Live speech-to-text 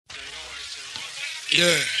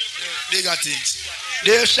Yeah. Bigger things.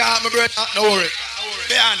 They shot my brother. No worry.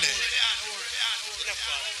 Behind it.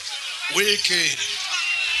 Wicked.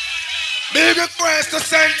 Big request to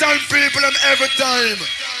send time people them every time.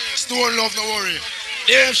 Stone love, no worry.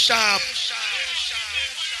 Dave Sharp.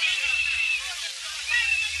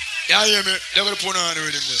 Yeah, hear me? They're going to put on the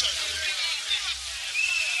rhythm there.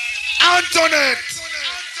 Antoinette.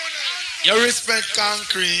 You respect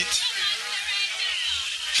concrete.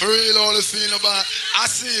 For real, all the feeling about. I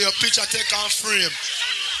see your picture take on frame.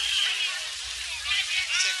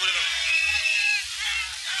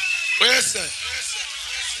 Where's that?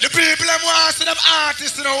 The people them want to them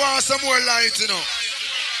artists, you know, want some more light, you know.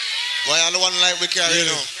 Why are the one like we carry, you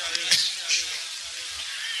know?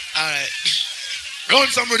 Alright. Run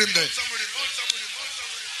some rhythm there.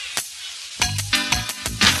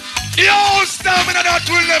 Yo, stamina that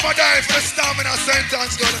will never die. For the stamina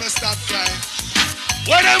sentence, don't ever stop crying.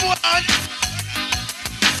 What them want?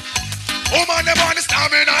 Woman, them want the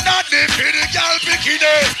stamina that they feel the girl picking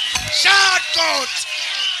it. Shortcut.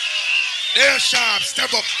 They're sharp.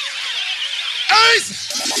 Step up. Ace.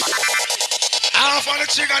 Half of the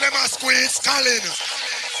chicken them a squeeze. Colin.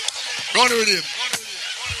 Run with him.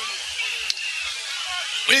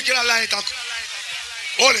 We can light up.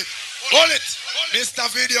 Hold it. Hold it. Mr.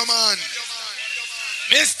 Video Man.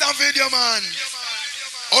 Mr. Video Man.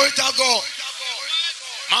 How it a go?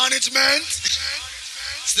 Management.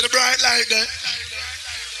 See the bright light there.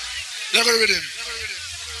 Look at with him.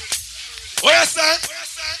 What you say?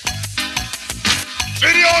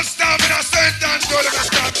 Video stamina sentence. Don't let me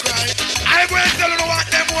stop crying. I'm going to tell you what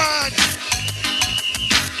them want.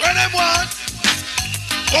 What them want?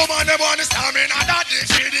 Woman, them want the stamina that they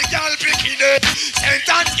feel the girl picking it.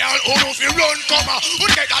 Sentence girl, who don't feel run, come on. Who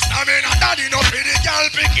get that stamina that they don't feel the girl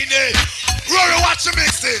picking it. Rory, watch you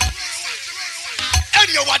mix it. And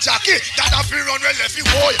you watch Jackie, that a feel run well left you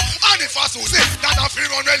boy. And if I Susie, that a feel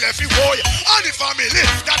run well left you boy. And if family,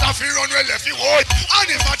 that a feel run well left you boy. And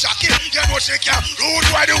if a Jackie, you know she can rude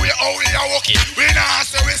by the way how we are walking. We not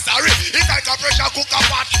say we sorry. It's like a pressure cooker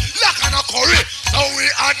pot, like on a curry. So we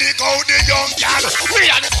are the go the young girl. We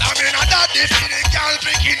are the stamina that they feel the girl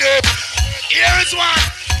picking up. Here's one.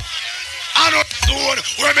 I know soon,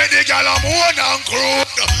 we make the girl a moan and croon.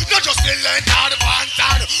 Not just the length of the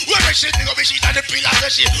pantan. We make shit, nigga, be shit and the pillar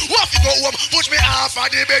say shit. What if you go home, push me half of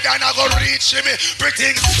the bed and I go reach me.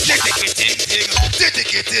 Pretty ting.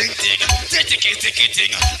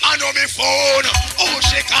 I know me phone. Oh,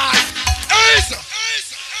 she can't. Ace!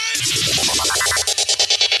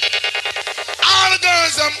 All the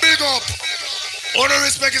girls I'm big up. All the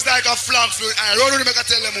respect is like a flag flute. I don't know, make I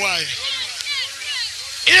tell them why.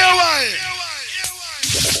 Here why?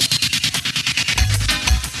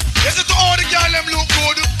 Listen to all the girls them look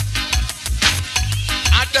good.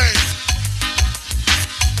 And then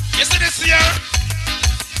you see this here?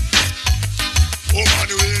 Oh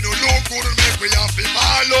man, we no look good make we have to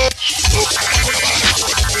follow.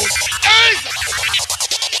 Hey!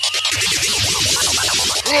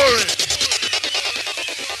 Rory.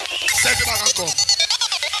 Set it back and come.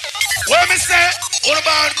 What me say? What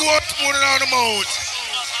about go out putting on the mouth?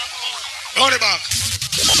 Run it back.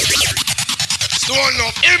 Stone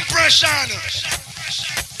love. Impression.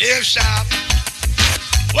 Dave Sharp.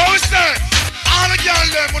 What we say? All the girls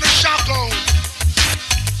them wanna shock out.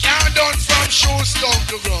 Can't done from shoes down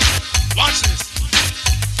to ground. Watch this.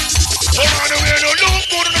 Oh man, the way no look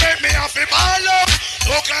good to make me happy ball up.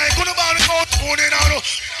 Look like good about the coat putting on.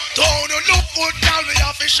 Don't look good, tell me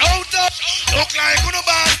happy shout up. Look like good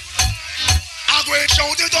about. I'm going to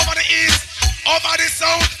shout it over the east, over the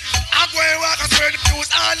south. I'm going to walk and spread the news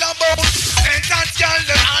all about. Sentence girl,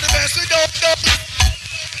 them are the best without them.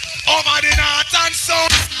 Over the north and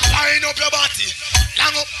south, line up your body.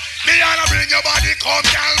 Long up, me and bring your body, come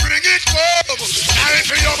girl, bring it come. Line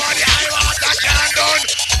for your body, I want that can done.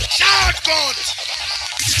 Shortcut.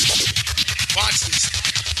 Watch this.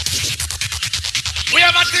 We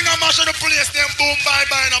have a thing on mash on the place, them boom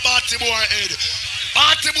bye-bye in a party boy head.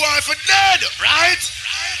 Party boy for dead, right?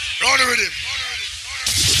 Run with him.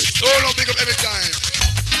 Don't no big up every time.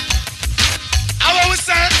 How about we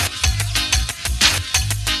say?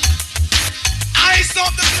 Ice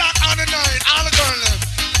up the black on the 9, all the girl them.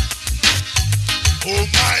 Oh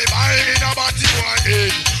my, in a party boy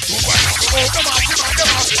head. Oh, come on, come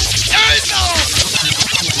on. Hey, no!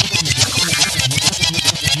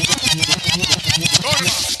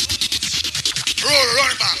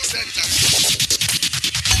 Run back, center.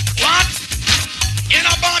 What? In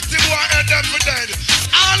a party boy head them for dead.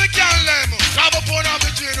 All the girl them grab a phone off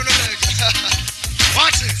between on the leg.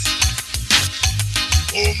 Watch this.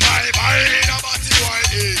 Oh my, in a party boy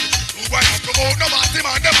head. when I promote no body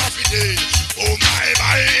man, them have to day. Oh my,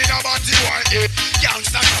 in a body one,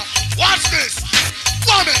 gangsta. Watch this.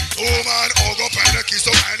 Woman, oh man, oh go find a kiss,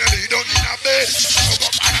 so finally don't need a bed. Oh go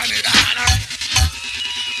find a need a hana.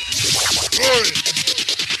 Roll.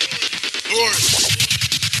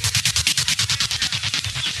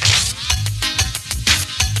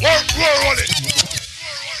 Roll it.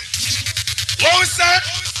 What we say?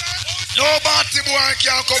 No party boy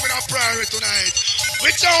can't come in a prairie tonight. We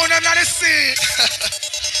down them at the scene.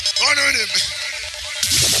 Run with him.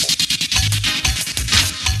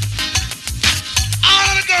 All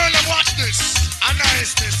of the girls that watch this. A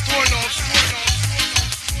niceness, two love.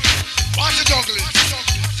 Watch the juggling.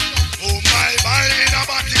 Oh my, in a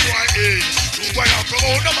party boy, eh. You gonna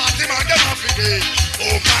promote the party man, them have to be.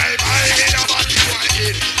 Oh my, in a party boy,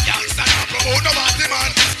 eh. Youngster, promote the party man.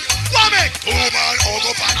 Woman, oh man, oh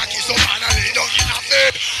go pan a kiss up and a lay down in a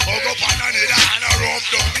bed. Oh go pan a need a hand a rub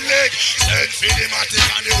down the leg. Send for the matic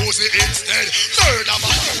and the hose instead. Third of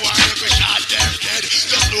us who want to shot them dead.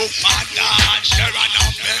 Just look Panda and Sharon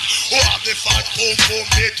and Ben. Who have the fat boom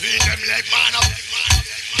between them leg man up.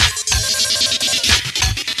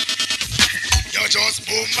 You just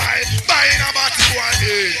boom buying a body one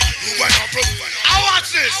day. You went up. I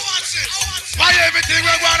watch this. Buy everything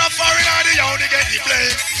we're going to foreign and the only get the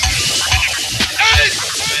blame. Hey!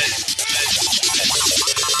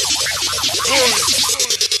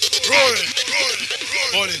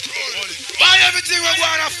 Roll it. Buy everything we're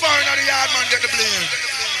going to foreign and the yard man get the blame.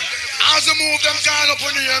 As we move them call up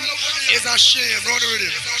on him, it's a shame. Run with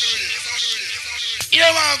him.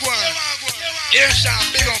 Here one go on. Here sharp,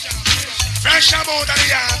 big up. Fresh about the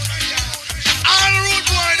yard. All the road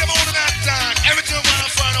boy, them out of that time. Everything we're going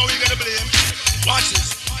to foreign and we get the blame. Watch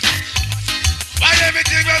this. Why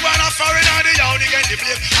everything we're going to foreign and the yard get the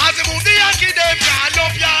blame. As we move the Yankee, them call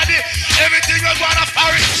up yardy. Everything we're going to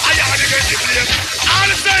foreign, I yard get the blame. All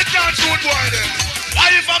the St. John's road boy, them. Why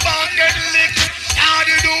if a bank get licked,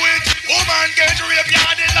 yardy do it. Woman get raped,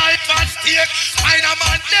 yardy life and stake. Find a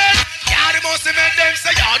man dead. Yardy must have made them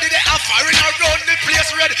say yardy they are foreign around the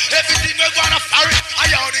place red. Everything we're going to foreign, I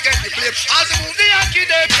yardy get the blame. As we move the Yankee,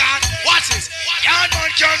 them can. Watch this. Yard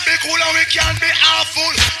man can be cool and we can be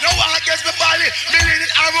awful. No one gets me body, me read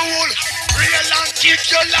it have a wool. Real and kick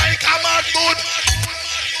you like a mad food.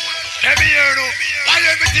 Let me hear no. Why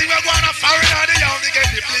everything we're going to foreign and the yardy get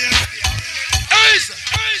the blame. Hey, sir.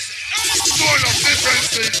 So enough different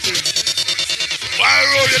things. Why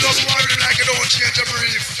roll you love one like you don't change your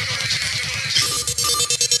brief?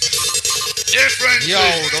 Different. Yo,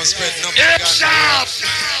 don't spread nothing. Get sharp.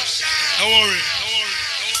 Don't worry.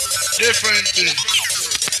 Different thing.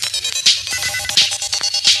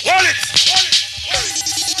 Wallet.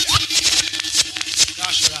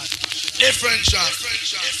 Different shot.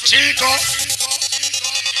 Chico.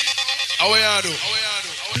 How are you?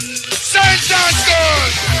 St. John's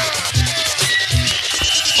girl.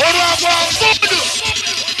 Hold on, food.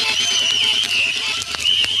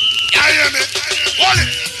 You hear me?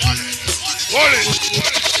 Wallet.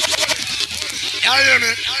 You hear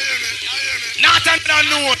me? Not and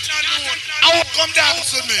note. I won't come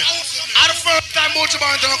dance with me. At the first time Buju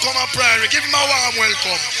Banton come and pray, give him a warm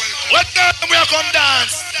welcome. What time we come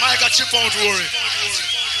dance? Mike chip out worry.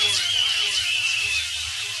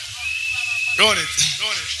 Run it.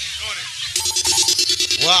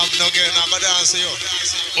 Wow, I'm not getting a good dance to you.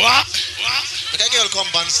 What? Make a girl come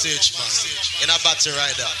on stage, man. In a battery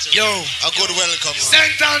rider. Yo. A good welcome, man.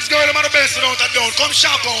 St. John's girl, I'm the best out and down. Come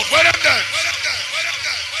sharp out. Where them there?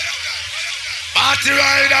 Party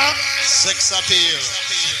rider. Sex appeal.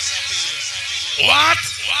 What?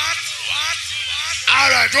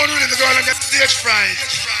 Alright, run with him, the girl, and get stage fright.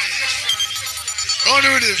 Run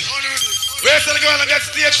with him. Wait till the girl and get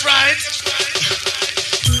stage fright.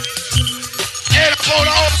 Hey, the phone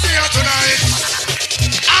out here tonight.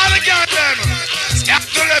 All the girls, them. Step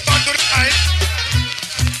to left and to the right.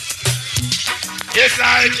 It's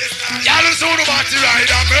like, y'all don't see the party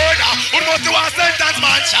rider murder. Who must do a sentence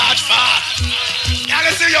man charge for? Y'all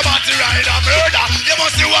see your party rider murder. You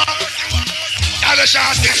must see what? Y'all the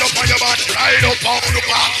shot things up on your body, ride up on the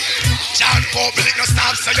park. John public no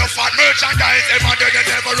stop, so your fat merchandise. Every day you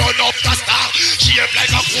never run up the stop. Shape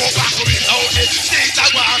like a back without it. Things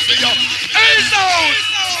are going for you. Hey, sound!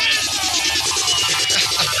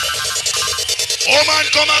 Woman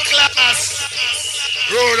come a class.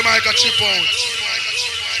 Roll the mic a chip out.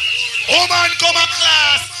 Woman come a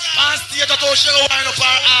class. Man stay to touch you wind up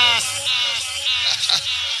her ass.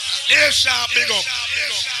 Dave Sharp, big up.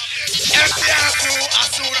 FBI crew as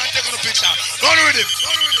soon as taking a picture. Run with him.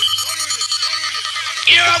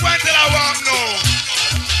 Here I went till I walk now.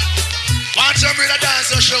 Watch him with a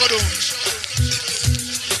dance and show them.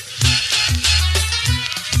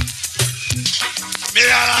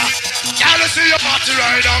 body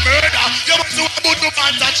ride and murder. You must do a Buju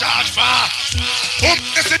Banton charge for. Who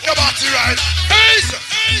is it your body ride? Hey, sir.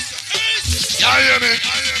 You hear me?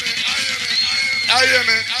 You hear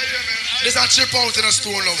me? This a chip out in a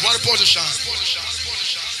stone love. What the position?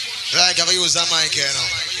 Like if I use that mic here now.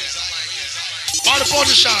 What the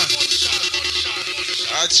position?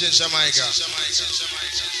 I'll change Jamaica.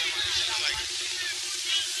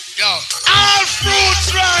 Yo, all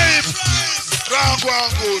fruits ripe. Round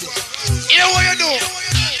one good. Hear what you do?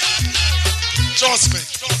 Trust me.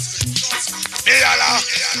 Me yalla,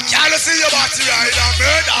 y'all see your body ride and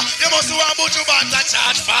murder. You must do a Buju Banton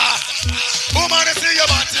charge for. Woman, see your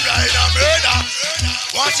body ride and murder.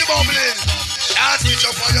 Watch you bubbling. Can't switch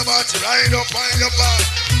up on your body, ride up on your back.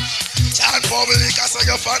 Can't bubble, cause of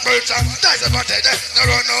your fat merchant. That's about it, no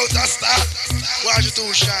run out of start. Why you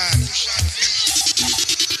too shine?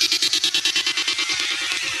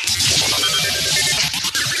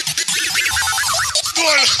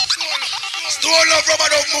 Stone love rubber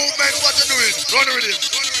dub movement, what you doing? Run with it.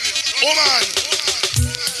 Woman,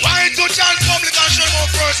 why to chant public and show more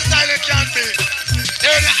versatile it can be?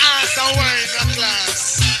 Turn your ass and wine your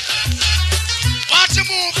class. Watch your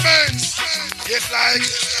movements. It's like,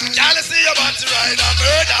 y'all see your body ride and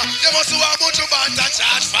murder. You must do a Buju Banton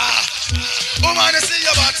charge for. Woman, you see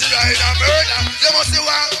your body ride and murder. You must do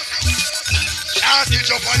a... Can't switch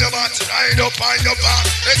up on your body, ride up on your back.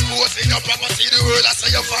 Exposing your property, the world, I say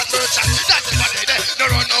your fat merchant. That's the body there, no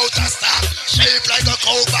run out of stock. Shape like a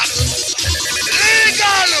cow back.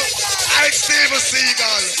 Legal! Like Steven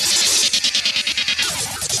Seagal.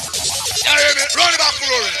 You hear me? Run back,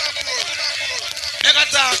 Rory. Make a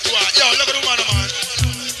talk to her. Yo, look at the woman, man.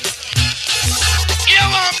 You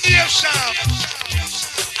want Dave Sharp?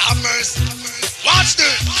 Have mercy. Watch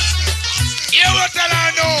this. You will tell her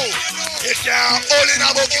no. It can't, all in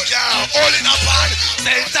a book, it can't, all in a pan.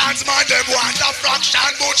 Sentence man, them want a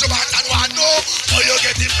fraction. Buju Banton want no. Where you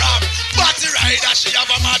get it from? Batty rider, she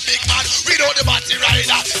have a mad big man. Without the batty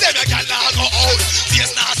rider, them you can not go out.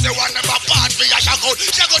 Face now say one number part for your shock out.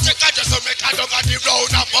 She go check out just to make her dog at the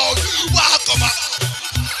round about. Walk come on.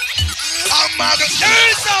 I'm mad at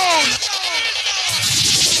the sound.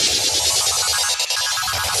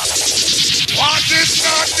 What is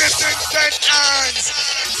not this instant hands?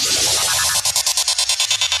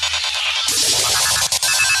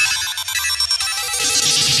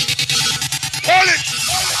 Hold it!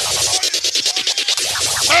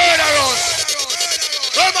 Murder us!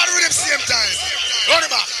 Run back with him same time. Run it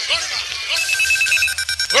back.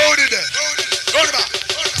 Hold it there. Run it back.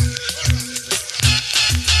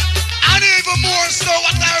 And even more so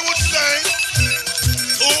what I would say.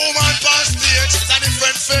 Woman past stage is a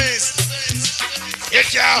different face. It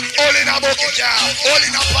can't, all in a book, it can't, all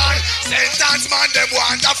in a pan. Sentence man, them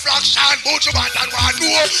want a fraction. Buju Banton want no.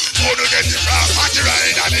 How to get it from? Batty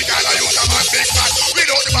rider, the girl I use a man big man.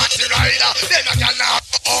 Without the batty rider, then I can now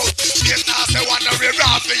out. Yes, now say one of the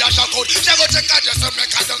rap for your shock out. She go check out just to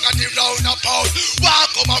make a dung and the round about.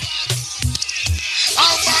 Walk come up.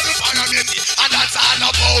 I'm mad with Panamiti, and that's all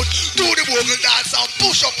about. Do the vocal dance and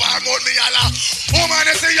push up our mouth, me yalla. Woman,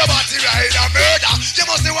 you see your body ride and murder. You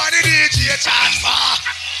must be one of the DJ charge for.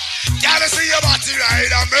 Y'all see your body ride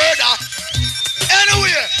and murder.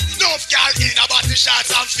 Anyway, enough girl in a body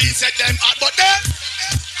shots and feet set them hot, but then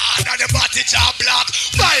under the body job block,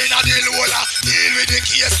 buying a the Lola, deal with the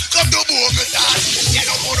case. Come to vocal dance, get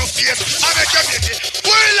up on the face, and make you make it.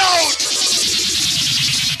 Well out.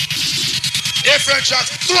 Different track,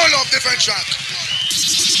 so love different track.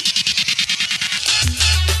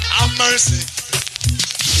 Have mercy.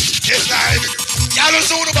 It's like, y'all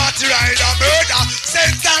soon about to ride a murder.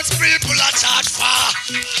 Sentence people are charged for.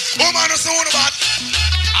 Woman soon about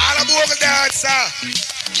all above the dancer.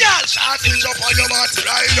 Girl, shot it up on your body,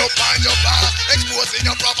 ride up on your back. Exposing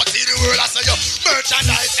your property, the world I say your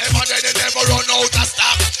merchandise ever dead and never run out of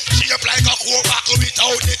stock. She up like a coke buckle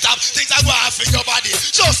without the top. Things are going for your body,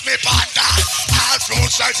 just me panda. All front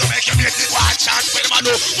side to make you make it one chance. When them a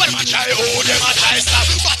do, when them a try hold, them a try stop.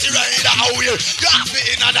 Body rider, how will you have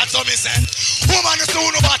it in that so me said. Woman is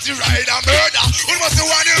soon body rider, murder. We must see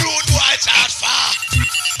one the road boy charge for.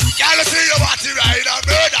 Y'all see your body rider,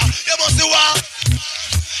 murder. You must see one.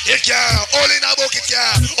 It can't, all in a book, it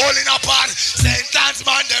can't, all in a pan. Sentence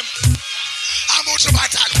man them. How much of my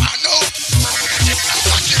time, man? No.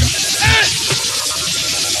 Hey!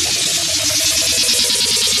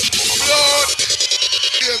 Lord.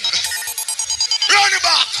 Run it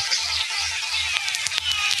back.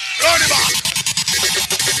 Run it back.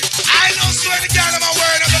 I know swear the girl I'm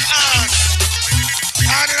wearing up the ass.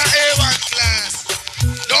 And in an A1 class.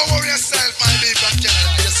 Don't worry yourself, my baby from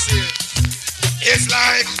Canada. You see it. It's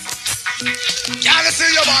like, girl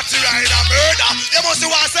see your body ride a murder. You must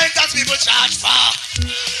want sentence people charge for.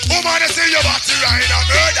 Woman, you see your body ride a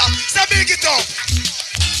murder. So big it up.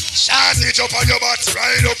 Shaz it up on your body,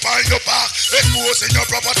 ride up on your back. Exposing your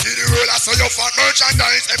property, the roller, so your fat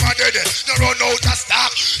merchandise ever dead. No run out of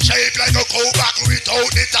stock. Shape like a cow back without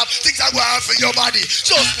the top. Things are going for your body.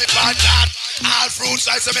 Just me pan that. All fruits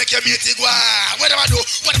like to make your meaty go on. What am I do?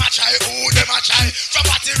 What am I try? Who them I try? From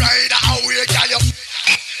body rider, how we call you?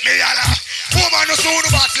 Me yalla. Woman no soon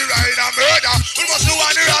body rider, murder. We must do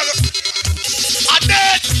one rather. A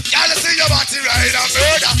dead. Y'all see your body rider,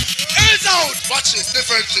 murder. It's out. Watch it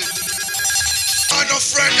differently. I'm no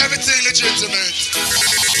friend, everything legitimate.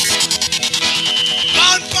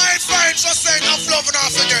 Man find so saying of love and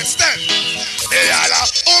off against them. Hey, Allah,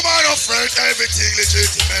 man no friend, everything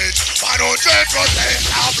legitimate. 100%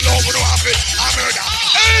 of love and off it, a murder.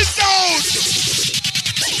 It's out.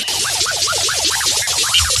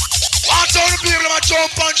 Watch all the people that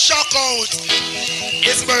jump and shock out.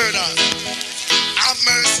 It's murder. Have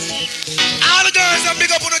mercy. All the girls that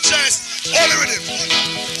big up on the chest. Hold it with him.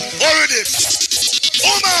 Hold with him.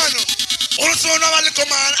 Oh man. Also know a little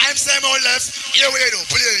man. I'm saying my left. Here we do.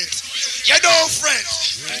 Play it. You know friend.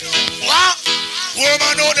 What?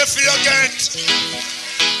 Woman know the fear again.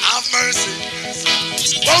 Have mercy.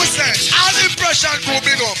 What we say? All the impression go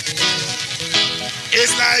big up.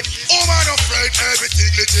 It's like, oh man, afraid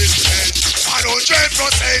everything legitimate. 100%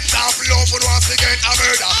 of love would once again a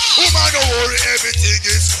murder. Oh man, don't worry, everything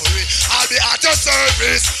is free. I'll be at your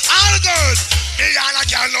service. All girls, me all I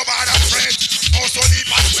can love and a friend. Also need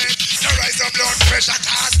a friend. The rise of blood pressure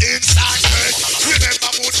cause instant death.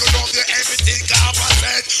 Remember, put you love you, everything can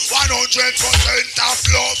percent. 100% of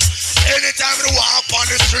love. Anytime you walk on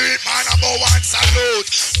the street, man, I'm a one salute.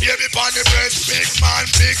 Baby on the breast, big man,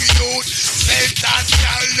 big youth. Sentence,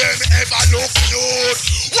 girl, them ever look cute.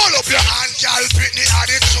 Hold up your hand, girl, Britney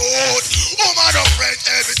attitude. Woman of friend,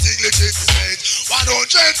 everything legitimate. 100%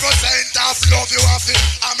 of love you have it,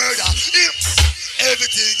 a murder.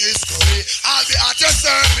 Everything is free. I'll be at your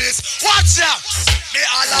service. Watch out. Me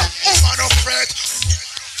Allah, woman of friend.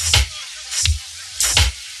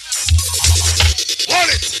 Hold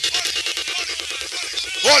it.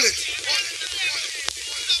 Hold it.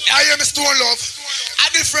 I hear me stone love.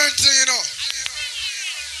 A different thing, you know.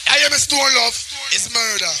 I hear me stone love. It's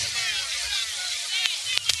murder.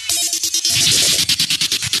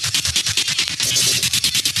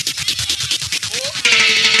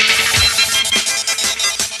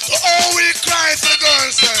 Oh, we cry for the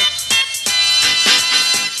girls then.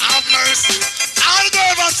 Have mercy. All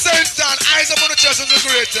girls on Satan. Eyes up on the chest of the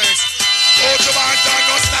greatest. Buju Banton,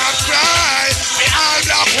 no stop cry. Me all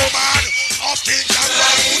black woman. Of things that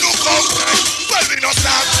one who no complain. Well, we no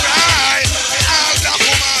stop cry. Me all black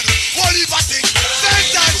woman. What if I think?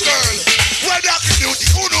 Satan girl. Well, black beauty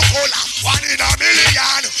who no color. 1 in a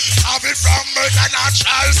million. Have it from birth and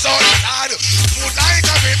natural son. Food like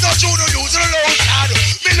a bit. Don't you no use the lotion.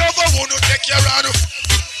 Me love a one who take your run.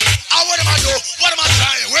 And what am I do? What am I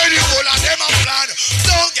trying? Where you go and them a plan?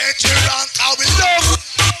 Don't get you wrong. How we love.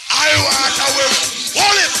 I want to work.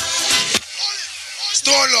 Hold it.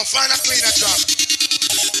 Stone love, find a cleaner track.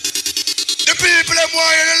 The people them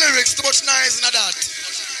want the lyrics too much nice in that.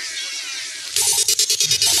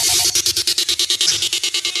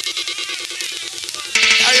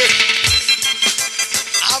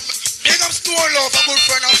 I've big up Stone Love, a good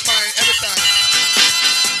friend of mine every time.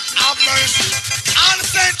 Have mercy. All the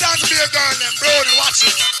sentence be a girl named Brody, watch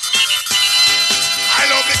it. I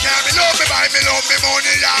love me, can me love me, buy me, love me,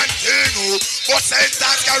 money and thing. But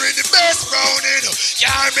sentence carry the best browning.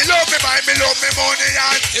 Can me, love me, buy me, love me, money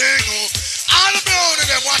and thing. All the browning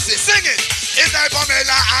them, watch it, sing it. It's like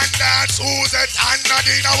Pamela and that Susan and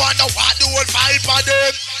Nadine. I wonder what the whole fight for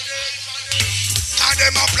them. And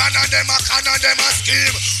them a plan and them a can and them a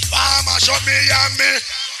scheme. Farmer show me and me.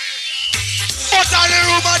 But all the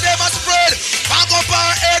rumor them a spread. Back up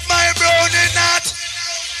her head, my browning not.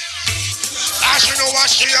 She know what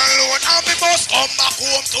she alone and me must come back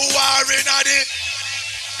home to her in a day.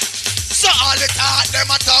 So all the talk them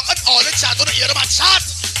a talk and all the chat on the ear them a chat.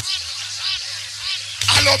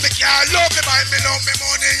 I love me car, love me buy me, love me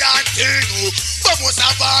money and thing. But most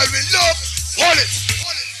of all we love. Hold it.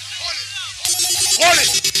 Hold it.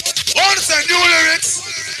 Understand new lyrics.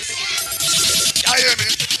 You hear me?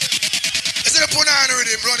 Is it the punani with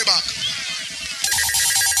him? Run it back.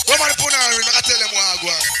 Come on the punani with him, I can tell them what I go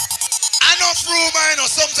on. Enough room, I know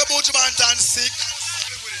something Buju Banton sick.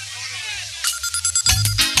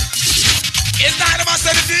 It's not about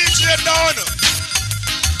saying the DJ down.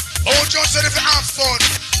 Oh, just said if you have fun.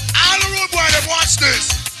 All the road boy, them watch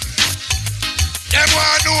this. Them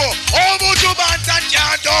want know how Buju Banton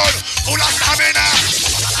can done. Full of stamina.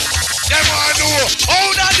 Them want know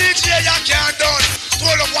how the DJ you can done.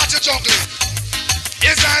 Hold up, watch the jungle.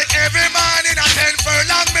 It's like every man in a 10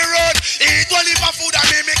 furlong me road. Eat one heap of food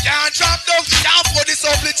and me can't drop down. Can't afford this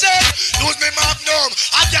ugly check. Lose me magnum.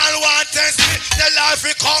 A girl want test me. The life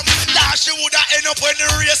will come. Last she woulda end up when the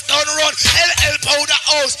race done run. LL powder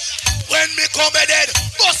house. When me come dead,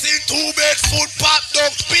 bust in 2 beds, food pop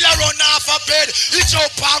down, pillar run off a bed, it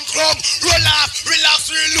jump and crumb, roll off,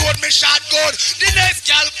 relax, reload me shotgun. The next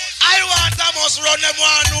girl, I want I must run them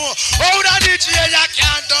one know. How the DJ you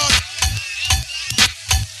can done?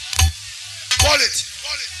 Call it.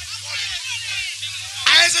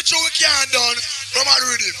 I say true we can't done from a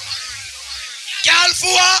rhythm. Girl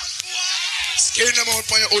for skin them out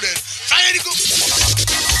for your hood. Try it go.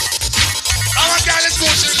 I'm a girl, let's go,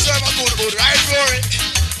 she deserve a good hood, right, Glory?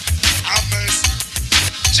 Have mercy.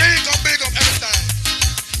 She come big up every time.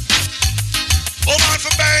 Woman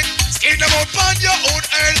for bang, skin them up on your own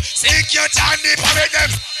earl. Sink your tan deep with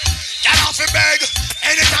them. Get off your bag.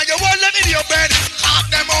 Anytime you want them in your bed,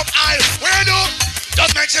 cock them up high. Where you do?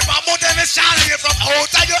 Just make sure my mouth them is shining you from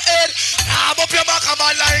out of your head. Now up your back, come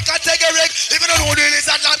on like a take a wreck. If you don't know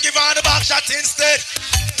this, I'd not give her the back shot instead.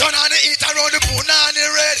 Turn on the heat around the punani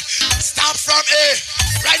red. Stop from A.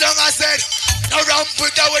 Right down I said. No ramp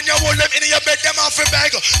with that when you hold them in your bed, them off your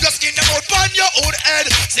bag. Just skin them out on your own head.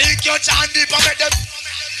 Sink your chan deep and make them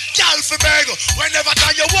gal for beg. Whenever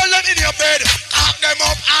time you hold them in your bed, cock them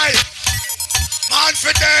up high. Man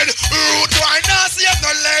for dead. Rude boy, nah see if no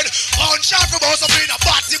lead. Gunshot for both up in a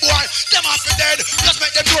body boy. Them off for dead. Just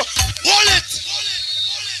make them do. Hold it.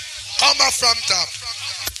 Come up from top.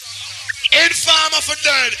 Informer for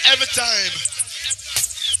dead every time.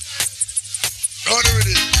 Run with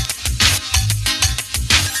it.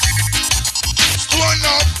 Stone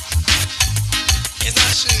up. It's a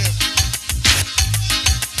shame.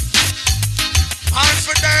 And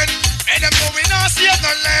for dead. And them going now see if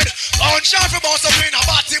no lead. Gunshot for both up in a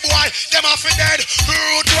body boy. Them off for dead.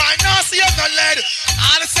 Rude boy, now see if no lead.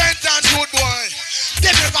 And the sentence rude boy.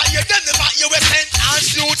 Them never hear with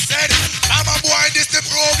sentence youth said. I'm a boy, this the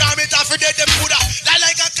program, it have to dead them Buddha. That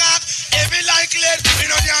like a cock, heavy like lead. We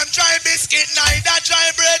know damn dry biscuit, neither dry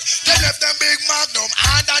bread. They left them big magnum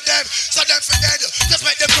under them. So them for dead, just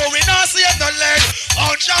make them go in now see if no lead.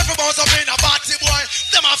 Gunshot for bounce up in a body boy.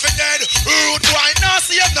 Them off for dead. Rude boy, now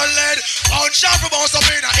see if no lead. Gunshot for bounce up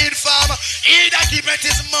in a informer. He that keep it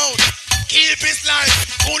his mouth. Keep his life.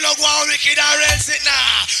 Who look one wicked and rents it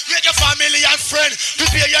now. Make your family and friend.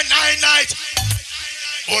 Prepare your 9 night.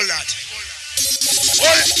 Hold that.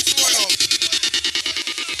 Hold it. Hold up.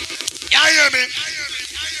 You hear me?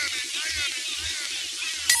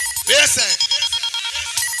 Listen.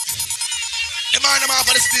 The man them off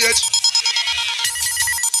of the stage.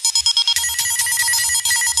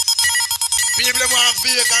 People them want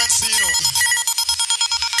fake and see no.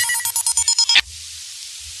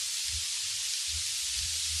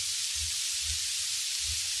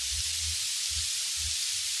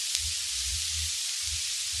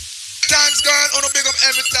 Thanks, girl, on a big up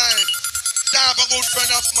every time. Damn, a good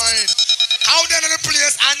friend of mine. Out there in the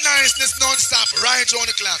place and niceness non-stop, right on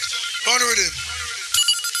the clock. Run with him.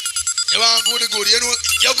 You want good, you know,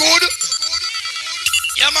 you're good?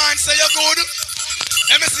 Your man say you're good?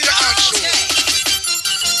 Let me see your hand show.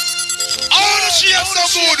 All the shape so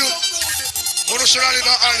good. How the should I live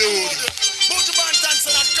in Hollywood? Buju Banton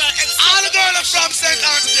said I'm trying to all the girls from St.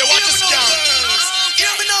 Anthony, watch the scam.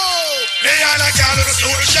 Hear me now. Me and a girl in the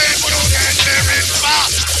store, shape for don't get married.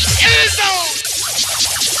 Ease down.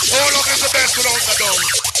 All of is the best without a doubt.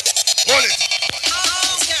 Hold it.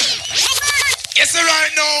 Yes,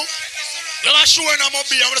 right now. When I'm showing I'm up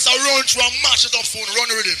here, I'm just a run through and mash it up phone, run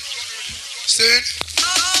with him. See?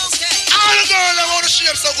 All the girls that want the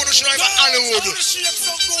shape so good, she like Hollywood.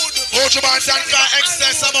 Buju Banton got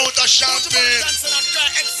excess amount of champagne.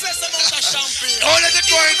 Don't let it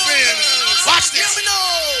go in vain. Watch this.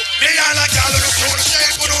 Me and a girl in the phone,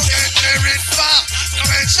 shape for don't get married far. No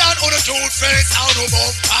mention on the toothface, out of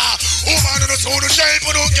bumper. Woman in the phone, shape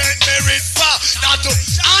for don't get married far. Not to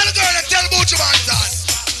all the girls that tell Buju Banton.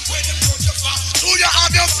 Do you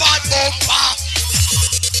have your fat bumper?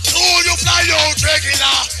 Do you fly out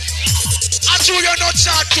regular? And do you not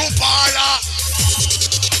chat to parlor?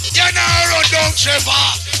 You not run down Trevor.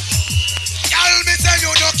 Y'all me tell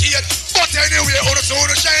you no kid. But anyway, on the soul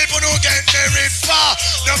shape, on the get married far.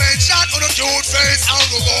 No mention on the cute face, on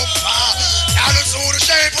the bumper. Y'all the soul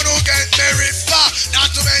shape, on the get married far.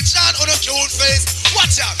 Not to mention on the cute face.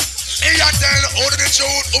 Watch out. Me a tell all the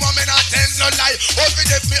truth, woman me not tell no lie. Off it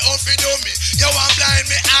if me, off it do me. You want blind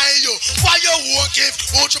me eye you. Why you won't give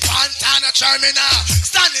Buju Banton a try me now?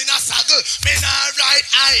 Stand in a saddle, me not right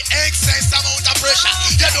eye. Excess amount of pressure.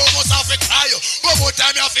 You don't must have to cry you. But more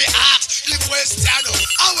time you have to ask the question.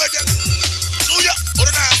 How will them do you? What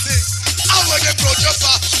do I say? How will them go to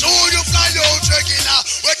far? Do you fly out regular?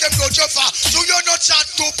 Where them go to far? Do you not chat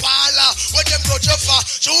to parlor? Where them go to far?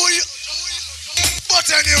 Do you? But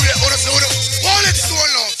anyway, hold it so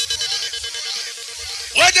long.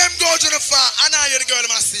 Where them go to the far? And I hear the girl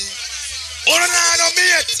must sing. Hold on, I don't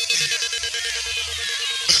meet.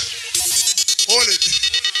 Hold it.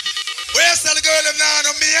 Where's the girl them now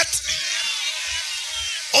don't meet?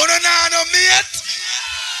 Hold on, I don't meet.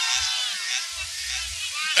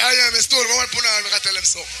 I am a story. I want to put on, I can tell them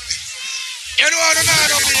something. You know how I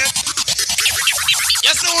don't meet?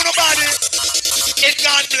 You see nobody. It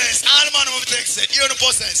God bless. All the man who takes it. You don't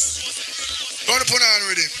possess. Don't put on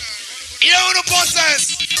with him. You don't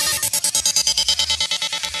possess.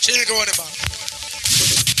 She go on the back.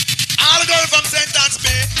 All the girls from St. Anne's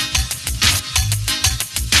Bay.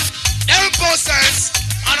 Them possess.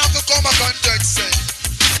 And have to come back and text it.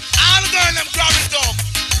 All the girls them grab it up.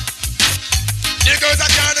 The girls are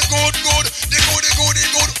carrying the good. The good.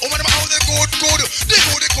 Oh man, how the good. The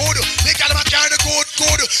good. They got them carrying the good.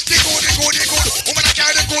 The good. Oh man, I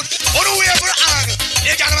carry the good. On the way for the hand.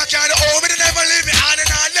 They got them carrying the me they never leave me hand and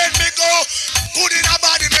I let me go. Good in a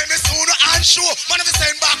body, make me soon and show. Man, if you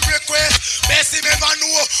send back request, best him ever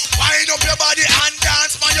know. Wind up your body and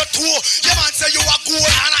dance on your toe. Your man say you are good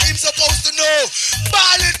and I'm supposed to know.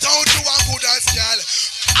 Ball it down, you are good as girl.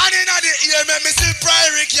 And in the ear, make me see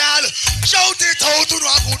prairie girl. Shout it out to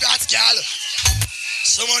know good as girl.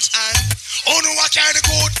 So much and oh no, I carry the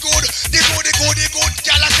good. The good.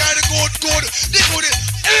 Girl, I carry the good. The good.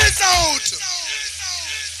 It's out.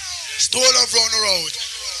 Stole up run the road.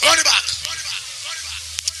 Run it back.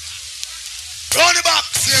 Run it back.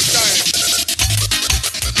 Same time.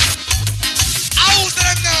 How's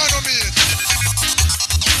them now, no me?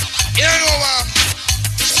 You know what?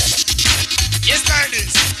 It's like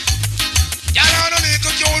this. Y'all know me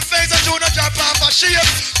cook your old face and you not drop off a shape.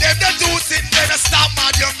 Them the two sitting there to stop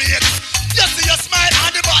mad your mate. You see your smile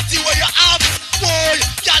and the body where you have. Boy,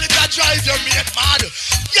 y'all it that drive your mate mad.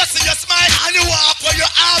 You see your smile and the walk where you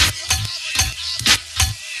have.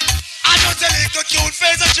 I don't tell you cook your old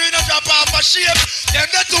face and you not drop off a shape.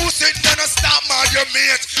 Them the two sitting there to stop mad your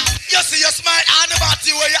mate. You see your smile and the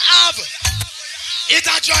body where you have. It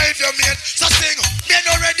a drive your mate, so sing. Me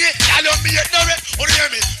no ready, y'all your mate no ready. Oh, you hear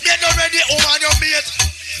me? Me no ready, oh man your mate.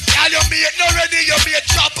 Y'all your mate no ready, your mate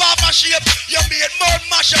drop off a shape. Your mate mud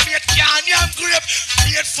mash, your mate can yam grape.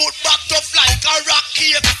 Mate foot back tough like a rock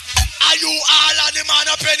cape. Are you all on the man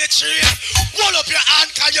a penetrate? Roll up your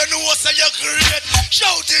hand cause you know say you're great.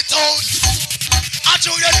 Shout it out. I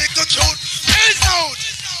show you little cute. It's out.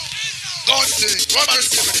 Gun thing, run and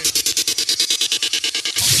see with it.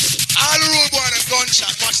 All the road boy and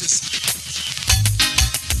gunshot, watch this.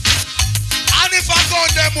 And if I gun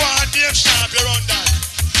them one, Dave Sharp, you run that.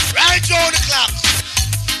 Right round the clock.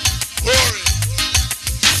 Hurry.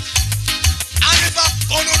 And if I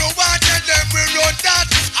gun on the one, then we run that.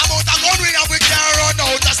 I'm out a gun we have, we can't run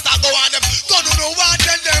out. I start go on them. Gun on the one,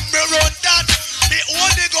 then we run that. Me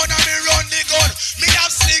hold the gun and me run the gun. Me have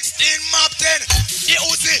 16 map 10. The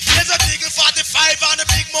Uzi, there's a big 45 and a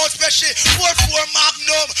big mouth special. 4-4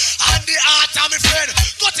 Magnum and the heart of my friend.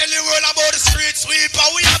 Go tell the world about the street sweeper.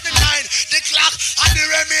 We have the 9, the clock and the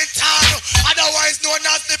Remington. Otherwise known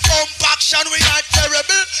as the pump action. We are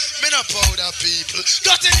terrible. Me not proud of people.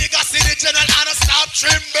 Dirty niggas see the general and a stop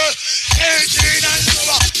tremble. 18 and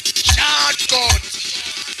over. Shotgun.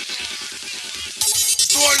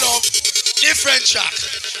 Stone love. Different track.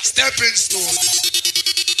 Stepping stone.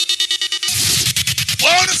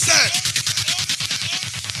 What to say?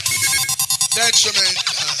 That's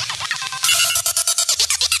Jamaica.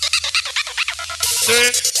 See,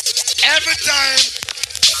 every time,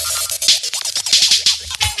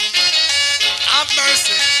 have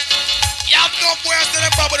mercy. You have no boys to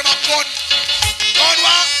them bubble them a gun. Gun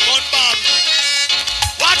what? Gun bomb.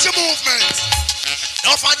 Watch your movement.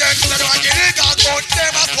 Now for them to say them a guinea gun,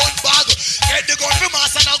 them a gun bag. Get the gun from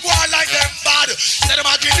us and I go on like them bad. Say them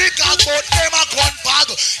a guinea gun, them a gun bag.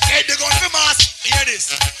 Get the gun from us. Hear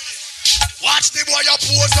this. Watch the boy you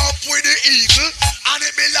pose up with the eagle, and it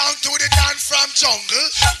belong to the Dan from jungle.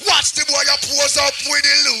 Watch the boy you pose up with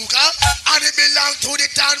the Luca, and it belong to the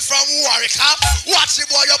Dan from Warwick. Watch the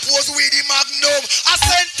boy you pose with the Magnum. I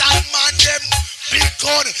sent that man them big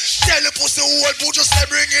gun. Tell While the pussy old, Buju say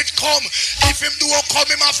bring it come. If him do come,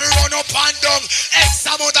 him have to run up and down. X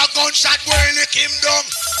amount of gunshot going lick him down.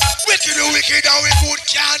 Wicked and we good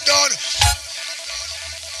can't done.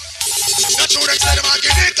 The true them say them a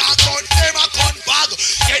give it a gun, them a gun bag.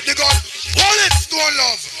 Get the gun, bullets don't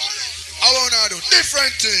love. I wanna do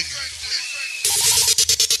different thing.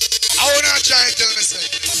 I wanna try and tell me say.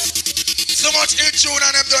 So much in tune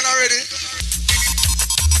and them done already.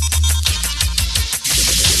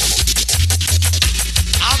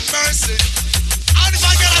 Have mercy. And if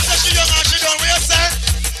I get a say she young and she done, what you say?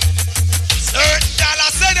 Certain gal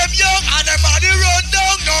I say them young and them body run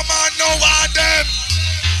down. No man no want them.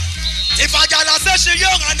 If a gal I say she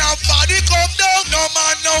young and her body come down, no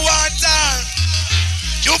man no want her.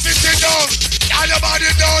 You fit sit down, gal your body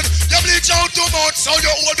down. You bleach out too much, so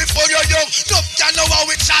you old before you're young. Tough gal know how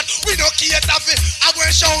we chat, we no care of it. I'm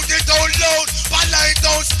gonna shout it out loud, but line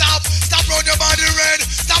don't stop. Stop round your body red,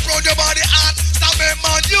 stop round your body hot. Stop make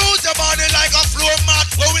man use your body like a floor mat.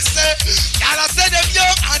 What we say, gal I say them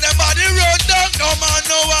young and them body run down. No man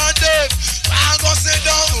no want them. I'm gonna sit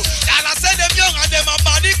down, gal I say them young and them a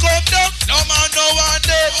body come down. No man no want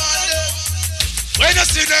them. When you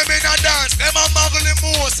see them in a dance, them a muggle the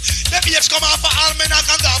most. Them each come off a almanac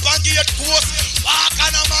and go up and get coast. Walk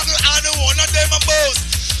and a muggle and the one of them a boast.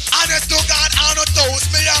 Honest to God, I no toast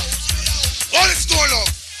me out. All it's too long.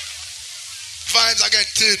 Vibes again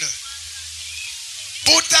thin.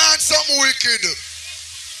 Put on some wicked.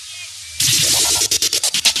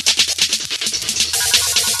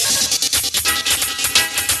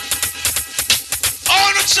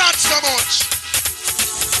 I don't chat so much.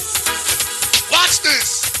 Watch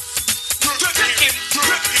this.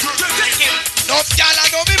 Enough y'all I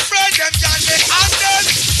know me friend, them y'all make handle.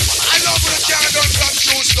 I love when the car done from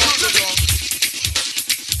shoes down to down.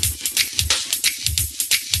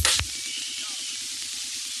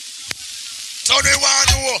 So they want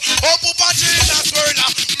to know, up and Jesus world,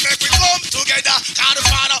 make we come together. Cause the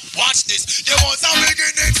Father, watch this. They want a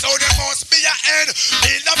beginning, so there must be an end.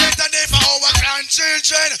 Build a better day for our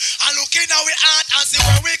grandchildren. And look in our heart and see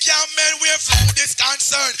where we can mend where food is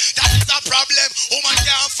concerned. That is a problem. Woman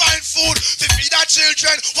can't find food to feed our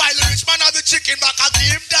children, while the rich man have the chicken back and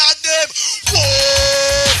give him dog them.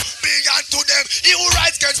 Whoa, big unto them. He who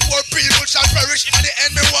rides against poor people shall perish in the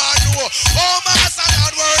end. Me want to know. Oh, master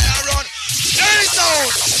God, word around. There is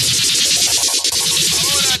out.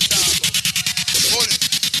 Hold it.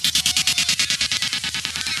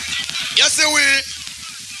 You see we.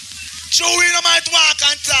 True we no might walk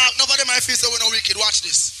and talk. Nobody might feel so we no wicked. Watch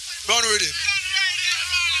this. Run with it.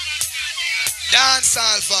 Dance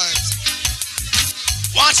all vibes.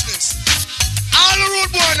 Watch this. All the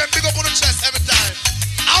road boy them big up on the chest every time.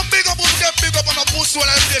 I'm big up on them, big up on the pussy when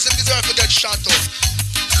I place them deserve to get shot up.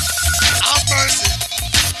 Have mercy.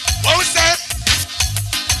 What we say?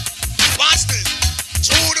 Watch this.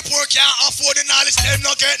 True the poor can't afford the knowledge, them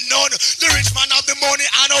not get none. The rich man have the money,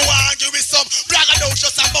 I don't want to give me some.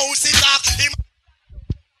 Braggadocious about it talk. Him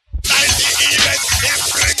like the event, him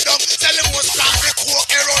bring them. Tell him what's crack, the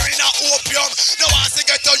coke, heroin and opium. No one to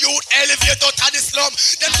get a youth, elevate out of the slum.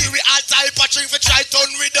 Them give we all type of drink for try turn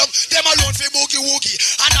with them. Them alone for boogie woogie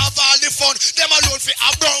and have all the fun. Them alone for a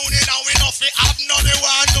brownie and we not for have none they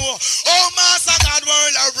want to know. Oh master God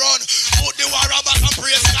world I run. Put the war back and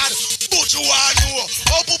praise God. But you want to know.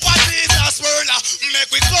 Oh Papa Jesus world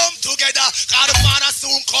make we come together. Cause the Father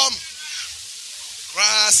soon come.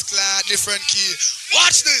 Rascal, different key.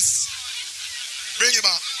 Watch this. Bring it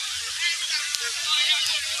back.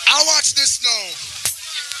 I watch this now.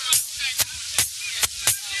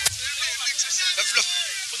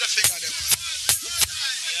 Put the finger there.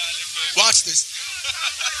 Watch this.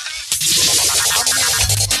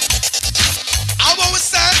 How about we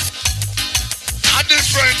say a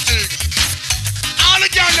different thing? All the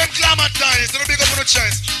girls them glamatize. Don't big up on the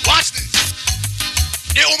chest. Watch this.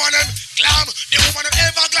 The woman them glam. The woman them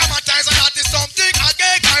ever glamatize, and that is something a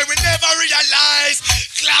gay guy will never realize.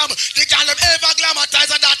 Glam. The girl them ever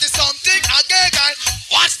glamatize, and that is something a gay guy.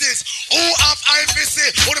 Watch this. Who have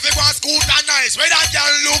IPC? Who the big one school and nice? Where that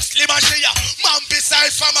girl looks slim and she man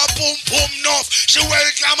besides from a boom boom nuff. She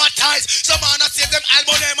well glamatized. Some man a save them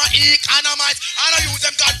album them a economize. And I use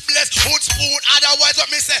them God bless hood spoon. Otherwise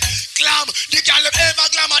what me say? Glam. The girl them ever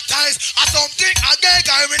glamatize. And something a gay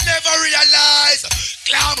guy will never realize.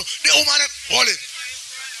 Glam. The woman them hold it.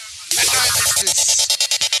 And I fix this.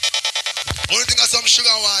 Only thing is some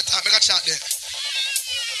sugar water. Make a chat there.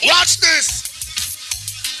 Watch this.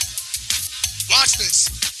 Watch this.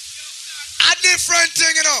 A different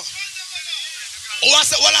thing, you know. Oh, I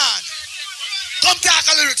said, hold on. Come talk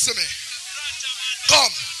a lyrics to me.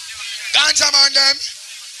 Come. Ganja man them.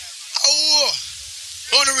 Oh,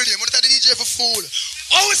 on the rhythm. I'm gonna tell the DJ for fool.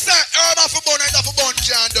 What we say? Herb off a bun, it's off a bun,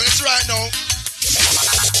 can't do. It's right now.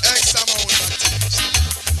 X amount of things.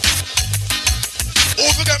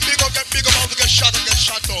 Who get big up, who get shot up, get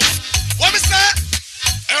shot up. What we say?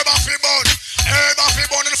 Herb off a bun. Herb off a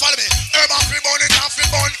bun, and follow me. Herb off a bun, it's off a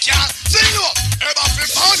bun, can't. Sing you up. Herb off a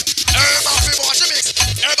bun. Herb off a bun, watch the mix.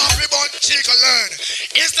 Herb off a bun, chico learn.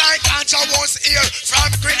 It's like ganja once here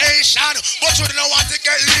from creation, but you don't know what to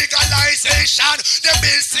get legalization. They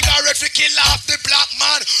build cigarette to kill off the black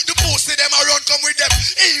man. The pussy them around come with them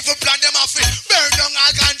evil plan them off it. Burn down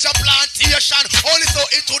all ganja plantation. Only so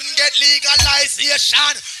it wouldn't get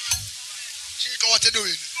legalization. Chico, what you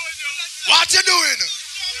doing? What you doing?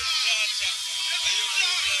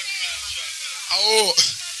 Oh.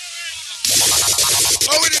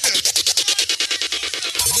 What we did there?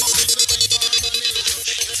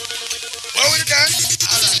 What we did there?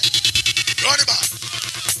 Alright. Run it back.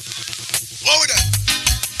 What we did?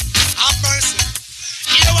 Have mercy.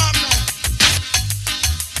 You know what I'm now?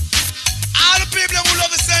 All the people who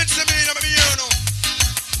love the sense of me, you know.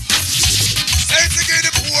 Sense to give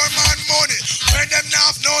the poor man money. When them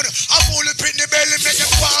not have none, I pull the pit in the belly, make them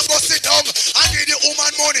go and bust it down. I give the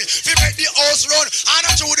woman money, fi make the house run. And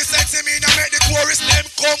I through the sense in me, and make the tourists them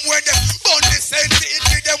come when them bun the sense, it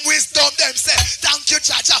give them wisdom. Them say, thank you,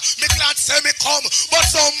 Jaja, me glad say me come. But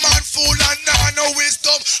some man fool and nah no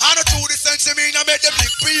wisdom. And I through the sense in me, and make them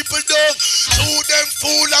big people down. Through them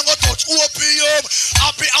fool and go touch opium.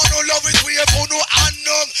 Happy and no love it, we have no and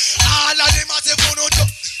numb. All of them have no do.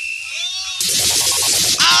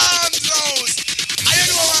 I'm close. I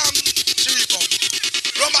know I'm Chico.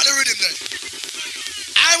 Run back the rhythm then.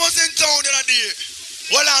 I was in town the other day.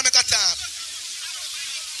 Well, I make a talk.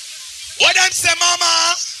 What them say,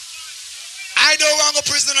 mama? I don't want to go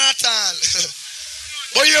prison at all.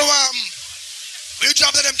 But you you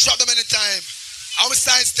drop them anytime. I will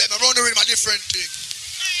sidestep. I run the rhythm a different thing.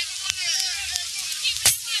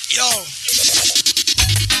 Yo.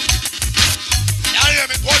 Y'all hear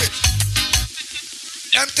me? What it?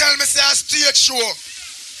 Them tell me say a stage show.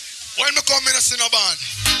 When me come in a sing a band.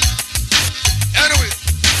 Anyway.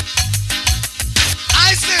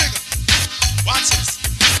 I sing. Watch this.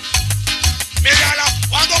 Me gala,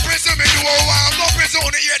 one go prison me do, one go prison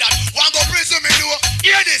on the hear that. One go prison me do,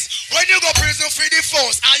 hear this. When you go prison for the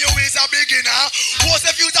force and you is a beginner, was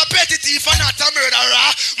if you a petty thief and not a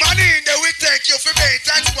murderer, money in there we thank you for paying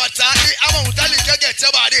thanks water. The amount of liquor get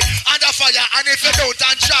your body under fire, and if you don't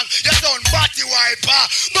and drunk, you don't body wiper.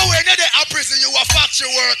 But when you're there a prison, you a factory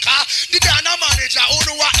worker, the dan a manager, who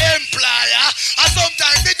know a employer, and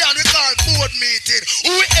sometimes the dan we call board meeting.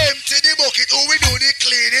 Who empty the bucket, who we do the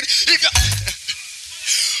cleaning. If you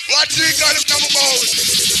what you got him come about?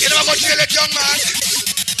 You never go jail it, young man.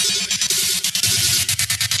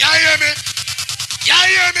 You hear me? You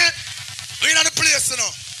hear me? We in the place, you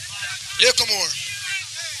know. Here come on.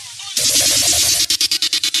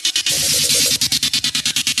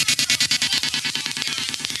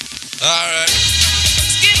 Alright.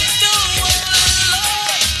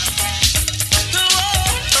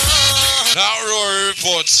 Now Rory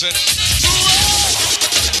reports it.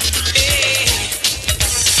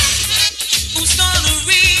 Who's gonna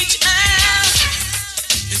reach out?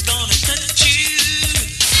 Who's gonna touch you?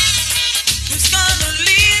 Who's gonna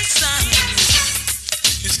listen?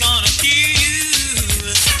 Who's gonna hear you?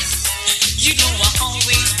 You know I'll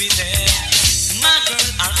always be there. My girl,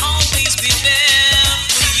 I'll always be there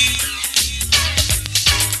for you.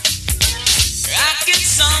 I can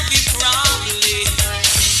solve your problem.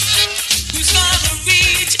 Who's gonna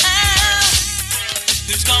reach out?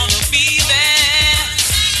 Who's gonna be there?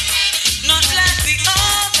 Not like the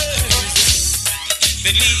others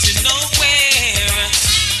that lead to nowhere.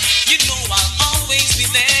 You know I'll always be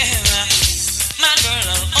there. My girl,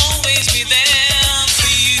 I'll always be there for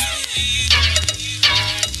you.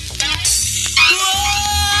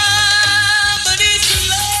 Whoa, but it's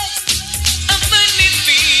love, a funny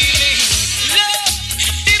feeling. Love,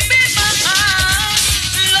 deep in my heart.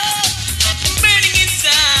 Love, burning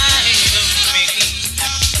inside of me.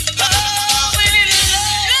 Oh, when it's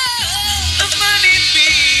love, a funny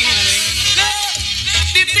feeling. Love,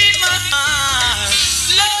 deep in my heart.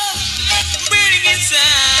 Love, burning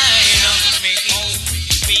inside of me.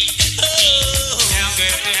 Oh,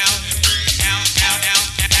 girl.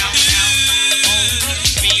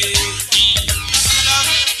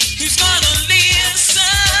 Who's gonna listen?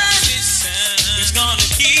 Who's gonna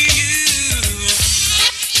hear you?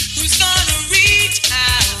 Who's gonna reach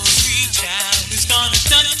out? Who's gonna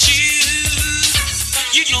touch you?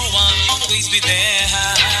 You know I'll always be there.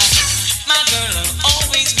 My girl, I'll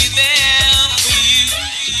always be there for you.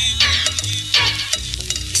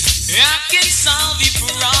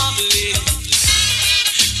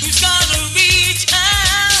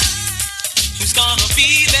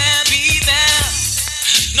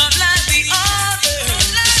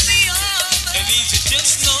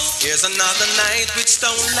 Here's another night with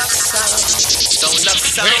Stone Love Sound. Stone Love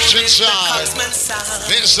Sound is the Cosman sound.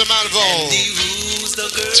 Mr. Malvo. And he rules the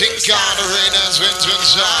girls Tinker Arenas Winter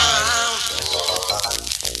Sound.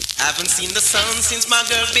 Haven't seen the sun since my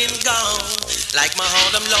girl been gone. Like my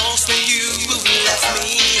heart I'm lost when you left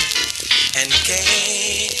me and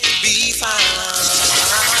can't be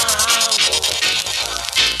found.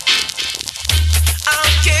 How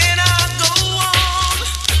can I go on?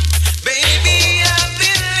 Baby, I've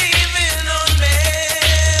been living on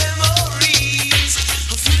memories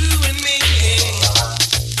of you and me.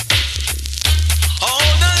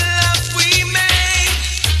 All the love we made,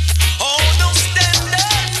 all those tender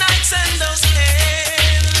nights and those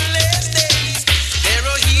endless days, they're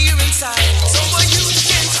all here inside. So for you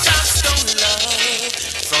can't stop Stone Love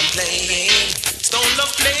from playing. Stone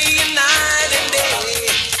Love playing night and day.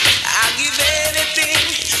 I give anything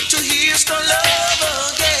to hear Stone Love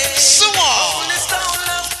again. So Only Stone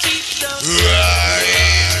Love keep the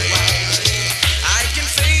I can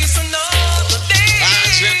face another day.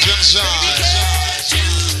 That's Winter Sound. Can't you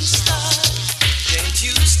stop? Can't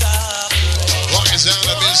you stop? What is out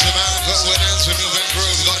of Mr. Malvo? Winners, we move and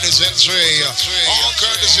groove. Got this entry. All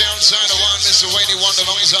courtesy outside of one, Mr. Wayne Wonder,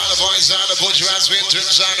 alongside the voice out of Buju Banton, Winter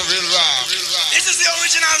Sound of Real Rock. This is the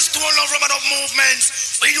original Stone Love Rubber Dub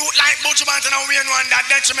movements. We you like Buju Banton and we ain't one that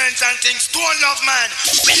detrimental thing. Stone Love man.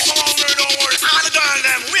 We come over, don't worry. All the girls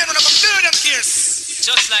them. We ain't gonna come do them kiss.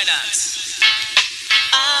 Just like that.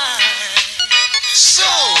 So,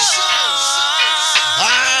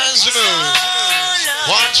 as we move,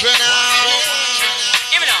 watch me now.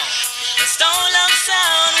 Give me now. The Stone Love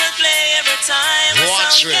sound will play every time. The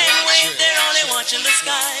Watch sound it. can't wait, they're only watching the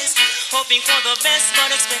skies. Hoping for the best,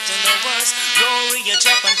 but expecting the worst. Glory, you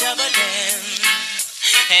drop and double them.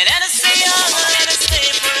 And let us stay young, let us stay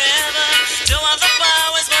forever. Don't have the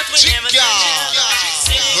powers, but we never say never.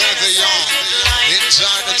 Forever young.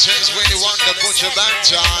 Inside the chest when you want to put your back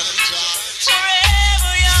on.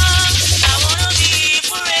 Forever young, I wanna be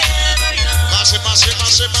forever young. Massive, massive,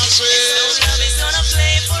 massive, massive. Stone Love is gonna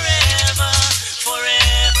play forever,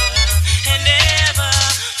 forever and ever,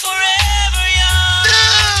 forever young.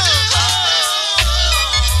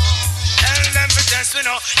 Tell them to test me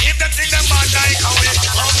now. If them think them bad like how we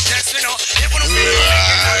come test me now. If we don't feel like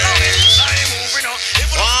it, like how we I move, you know. If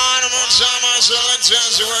we don't One of them summers, so let's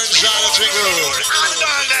just the word inside the twinkle. all the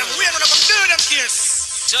girls them. We ain't gonna come do them kiss.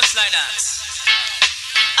 Just like that.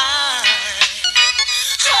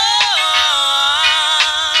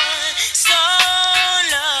 Stone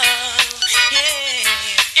Love, yeah.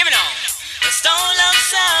 Give me now. The Stone Love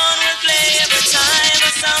sound will play every time.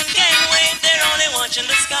 The sound can't wait, they're only watching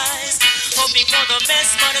the skies. Hoping for the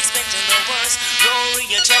best, but expecting the worst. Glory,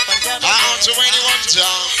 you drop and double. Out to anyone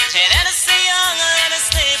down. And let us stay young, let us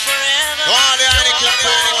stay forever. All the Anakin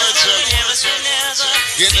Never words. say never.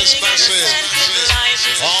 Guinness massive.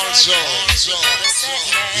 Also,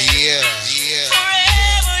 yeah.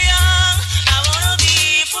 Forever young, I wanna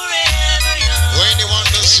be forever young. When you want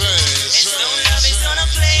to say, Stone Love is gonna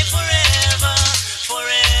play forever,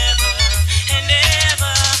 forever and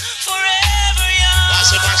ever, forever young.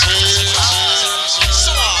 massive, massive.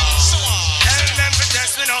 Tell them to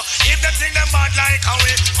test me now. If them think them bad like how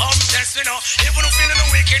we come test me now. If we don't feeling no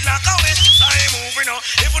wicked like how we I move, you know.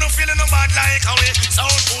 If we don't feeling no bad like how we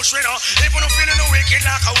sound push, you know. If we don't feeling no wicked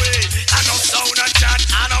like how we I know sound and chat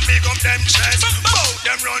and I big up them chest. Both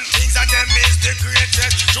them run things and them is the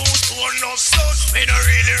greatest. True Stone Love sound, we not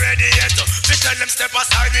really ready yet. We tell them step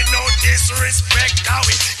aside with no disrespect. How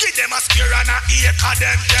we give them a spear and a ear cause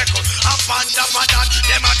them deck. And on top of that,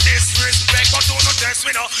 them a disrespect. But do not test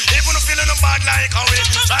me now. If we don't feeling no bad like how we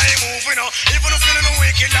try move, you know. If we don't feeling no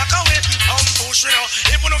wicked like how we push, you know.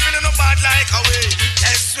 If we don't feeling no bad like how we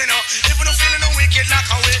test me now. If we don't feeling no wicked like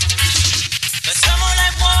how we. Some are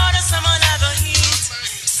like water, some are like the heat.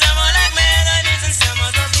 Some are like melodies and some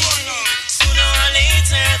are the beat. Sooner or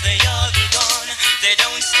later they all be gone. They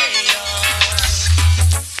don't stay on.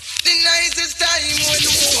 The nicest time when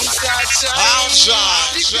the moon starts shining.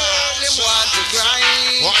 Outside. The girl them want to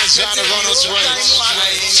grind. Why is that a run of twins?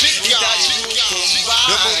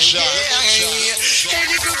 The moonshot. Hey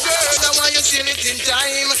little girl, I want you seal it in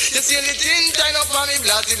time. You seal it in time up on me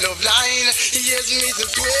bloody love line. Yes, me to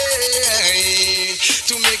sway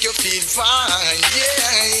to make you feel fine.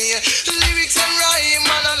 Yeah, lyrics and rhyme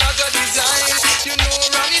and a lot of design. You know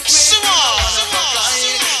run it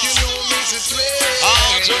way. You know me to sway.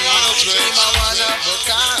 I'm a one of a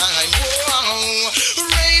kind. Whoa.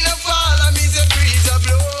 Rain a fall and me the breeze a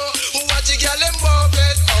blow. Watch a girl them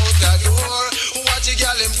buffet out the door. Watch a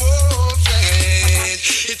girl them buffet.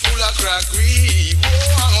 It's full of crackery.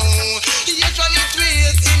 Whoa. Yes, when you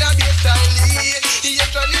twist in a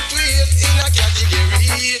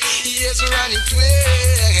it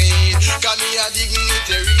way. Cause me a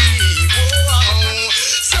dignitary. Whoa.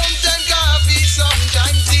 Sometimes coffee,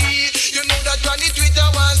 sometimes tea. You know that on the Twitter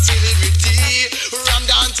one celebrity. Ram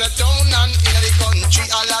dance a town and in the country.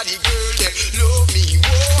 All of the girls they love me.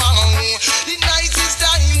 Whoa. The nicest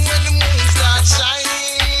time when the moon starts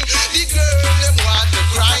shining. The girl them want to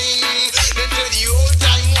cry. Then tell the whole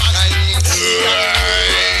time why.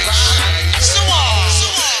 So what?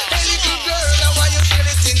 Hey little girl, I want you feel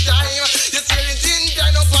it in time. You feel it in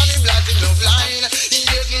time up on the black love line. You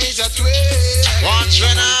get me that way. Watch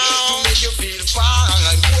it now. To make you feel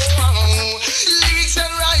fine. Whoa. Lyrics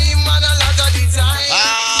and rhyme and a lot of design.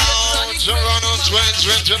 Toronto Twins,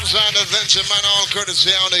 Rhythms and Adventure, man, all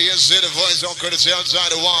courtesy out of yes, the voice, all courtesy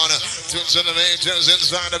outside the one. Tunes in the main, tunes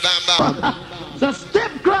inside the bam bam. The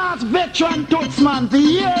step grass veteran Tootsman, the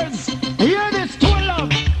years, hear this to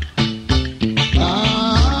love.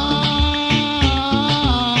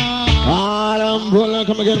 I'm gonna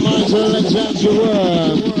come again, my son, let's dance your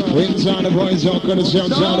world. Inside the voice, all courtesy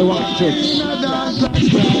outside the one.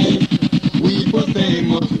 We put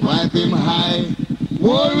him up, wipe him high.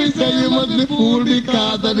 What we say you must be fool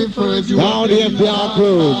because of the first you Now the FBR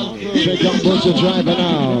crew, shake up, push the driver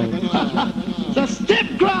now. The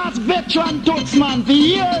step grass veteran Tootsman, the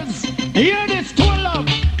years, hear this to love.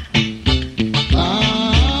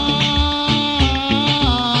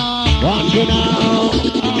 Watch it now.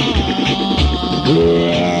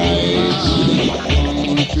 Right.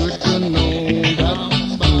 Should you know that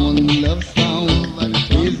sound, love sound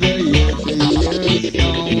is the years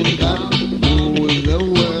sound that rules the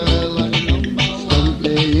world. Some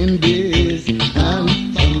playing this and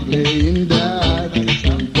some playing that,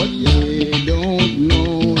 but they don't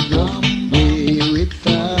know just where it's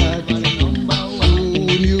at. Soon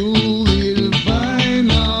you will find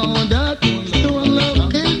out that stone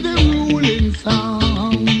love is the ruling sound.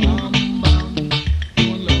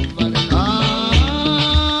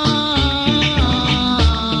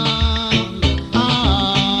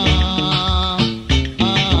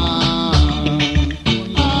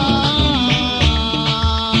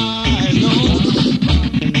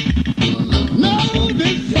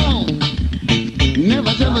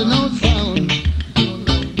 Never travel no sound.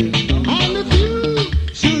 And if you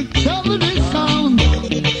should travel this sound,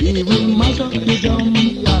 he will mash up the drum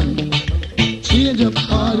and change up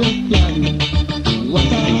all the plan. What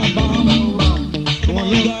a bomb.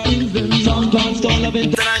 Sound can't stall of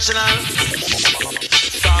International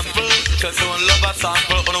sample, just one love a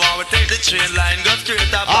sample. On one we take the train line, go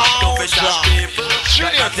straight up back to fish and people.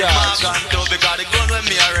 Like I say, Morgan too, because the gun when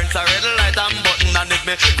me a rent a red light and button, and if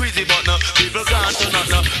me squeezy button, people can't turn up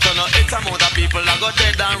no. So no X amount of people I go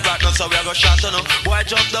dead and rat no, so we a go shot no. Boy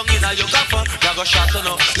jump down in a your coffin, we a go shot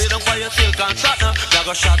no. Lay down for your silk and satin, we a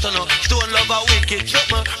go shot no. Stone love a wicked trick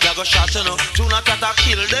me, we a go shot no. Do not try to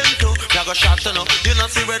kill them too, we a go shot no. You not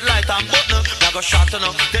see red light and button, we a go shot no.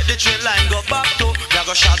 Take the train line go back to, we a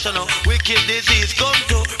go shot no. Wicked disease come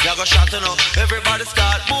to, we a go shot no. Everybody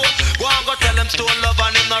start move, go and go tell them stone love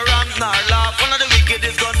and him no ramp nor laugh. One of the wicked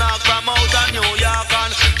is gonna knock from out of New York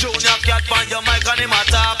and Junior cat find your mic and him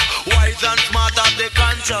attack. Wise and smart as they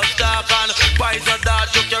conscious talk and poison that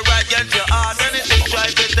took your right against your heart. Anything try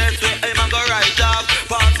to test with him and go right off.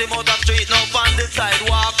 Pass him out the street now on the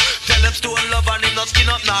sidewalk. Tell him stone love and him no skin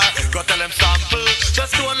up now. Go tell him sample,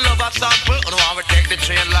 just stone love a sample. And while we take the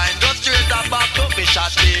train line, go straight up back to fish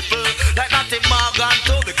at people. Like nothing Morgan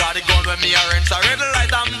too, because the gun when me a rent a red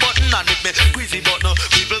light and button. And if me squeezy button,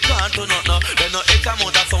 people can't do nothing. They no X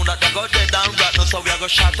amount of sound that they go dead and rat no. So we a go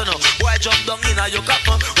shot no. Boy jump down in a your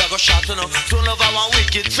coffin, we a go shot no. Stone love a one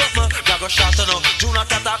wicked something, we a go shot no. Do not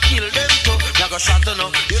try to kill them too, we a go shot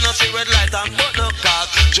no. You know see red light and button, cause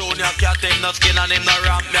Junior cat him no skin and him no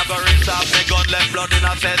ramp. Me a go rinse off me gun, left blood in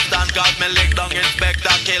a vest and cause me lick down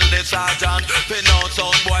inspector kill the sergeant. Pin out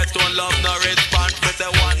sound boy stone love no response. Me say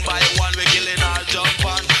one by one we killing all jump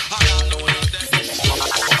on.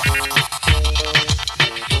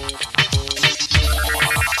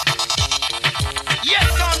 Yes,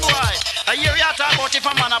 son boy. I hear you talk about if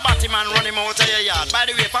a man a batty man run him out of your yard. By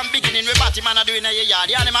the way, from beginning we batty man a doing in your yard.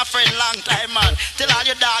 You and my friend long time man. Tell all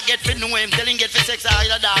your dog get fit know him. Tell him get fit sex all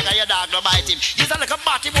your dog and your dog no bite him. He's a like a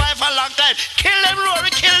batty boy for a long time. Kill them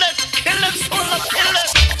Rory, kill them. Kill them soul up, kill them.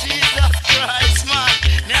 Jesus Christ man.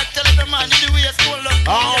 Me I tell every man you do way soul up.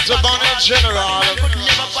 Out of Bonnet General. Could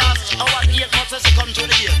never pass our 8 months as you come to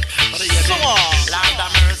the gate. So Lord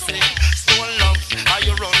have mercy. Stone love, how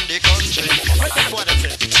you run the country. What I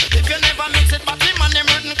say? If you never mix it, but him and them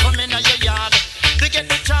wouldn't come in your yard. They get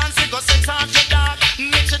the chance to go sex off your dog.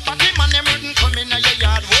 Mix it, but him and them wouldn't come in your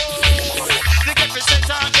yard. Whoa. They get the sex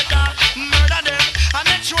off your dog. Murder them and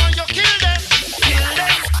make sure you kill them.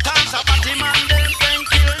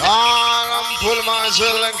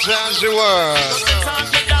 Selector as the word.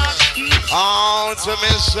 On to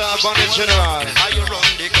Mr. Bunny General. Are you run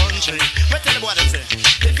the country? What tell you what I say?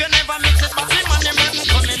 If you never mix it, but the money murder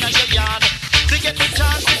come in your yard. To get the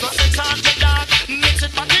chance, you got the chance to dog. Mix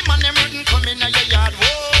it, but the money murder come in your yard.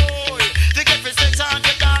 Whoa, to get the chance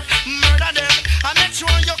to dog. Murder them, and make sure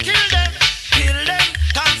you kill them. Kill them,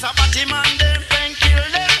 cause a body man them. Then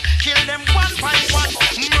kill them one by one.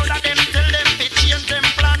 Murder them, tell them to change them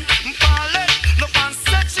plan. Fall it, look and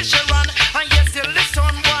sexy she run. And yes, still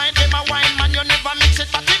listen, why them a wine man. You never mix it,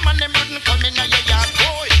 but the money murder come in your yard.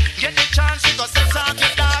 Boy, get the chance, you got the chance to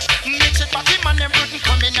dog. Mix it, but the money murder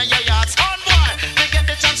come in your yard. Son boy, they get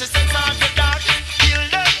the chance to set on the dog. Kill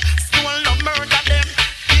them, still no murder them.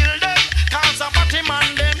 Kill them, cause a body man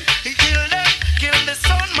them. Kill them, kill the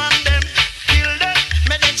son man them. Kill them,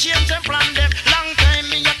 make them change them plan them. Long time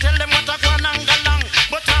me you tell them what I go and go long.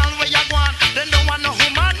 But all where you go on, they don't want no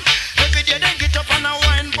woman. Every day they get up and a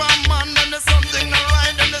wine for a man. Then there's something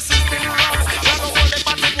right, then there's something wrong. You go hold the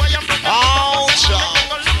body where you put them.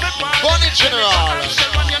 Bunny General.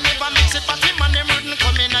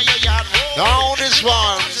 Now this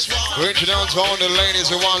one, reaching out to all the ladies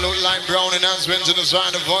who want to look like brown enhancements in the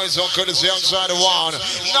side of voice on courtesy outside the one.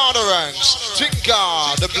 Now the ranks,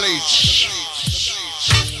 Tinka, the bleach.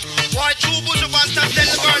 Why two Buju Banton tell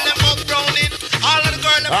the girl them up browning? All of the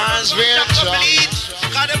girl them As we enter,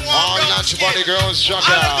 all natural body girls shock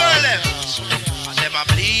all the girl out. them. And them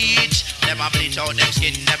a bleach out them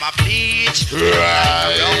skin, them a bleach.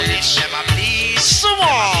 Right. Them a bleach. Come Bleach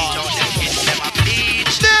on. out them skin, them a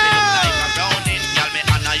bleach. They look like a browning, girl me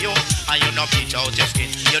honor you. And you no bleach out your skin.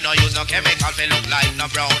 You no use no chemical, they look like no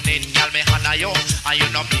browning. Girl me honor you. And you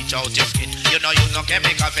no bleach out your skin. You no use no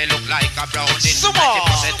chemical, they look like a browning.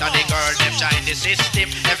 90% of the girl them join the system.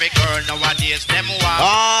 Every girl nowadays them want.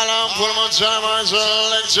 All I'm pulling on time as a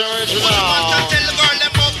lecture Tell the girl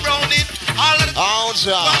them up browning. All of the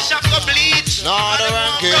outside. wash up the bleach. No, all the them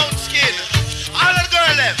ranking. brown skin. All of the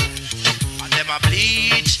girl them. And them a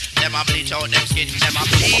bleach. Them a bleach out them skin. Them a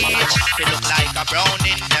bleach. They look like a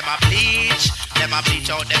browning. Them a bleach. Them a bleach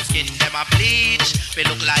out them skin. Them a bleach. They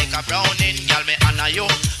look like a browning. Girl me honor you.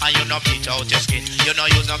 And you no bleach out your skin. You no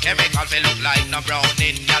use no chemical. They look like no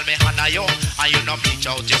browning. Girl me honor you. And you no bleach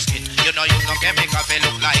out your skin. You no use no chemical. They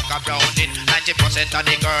look like a browning. 90% of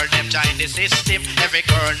the girl them join the system. Every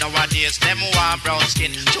girl nowadays them want brown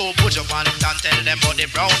skin. Two Buju Banton tell them about the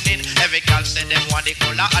browning. Every girl say them want the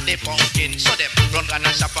color of the pumpkin. So them run gonna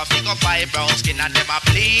shop a figure buy brown skin and them a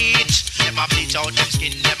bleach. Them a bleach out them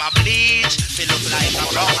skin. Them a bleach. They look like a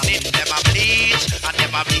browning. Them a bleach. And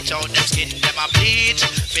them a bleach out them skin. Them a bleach.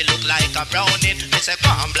 They look like a browning. They say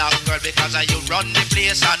come on black girl because you run the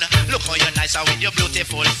place. And look how you're nicer with your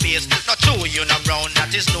beautiful face. Not true you no brown,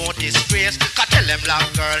 that is no disgrace. Cause tell them black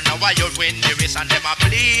girl now why you win the race. And them a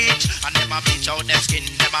bleach. And them a bleach out them skin.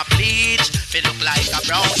 Them a bleach. They look like a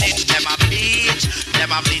browning. Them a bleach.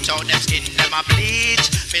 Them a bleach out them skin. Them a bleach.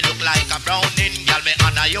 They look like a browning. Girl me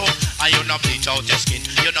honor you. And you no bleach out your skin.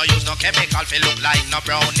 You no use no chemical. They look like no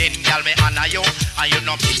browning. Girl me honor you. And you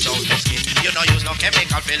no bleach out your skin. You no use no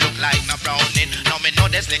chemical. They look like no browning. Now me know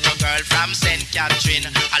this little girl from St. Catherine.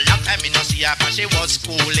 A long time me no see her cause she was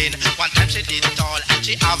schooling. One time she did tall and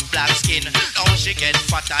she have black skin. Now she get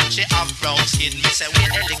fat and she have brown skin. Me say wait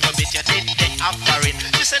a little bit you did the offering.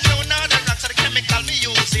 She said no the rocks are the chemical me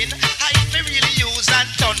using. I me really use and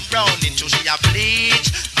turn brown into she a bleach.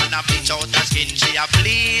 And a bleach out her skin she a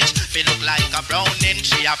bleach. She look like a browning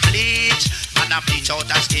she a bleach. And a bleach out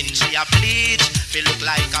her skin she a bleach. She look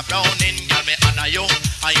like a browning. Girl me honor you.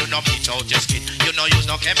 And you no bleach out your skin. You no use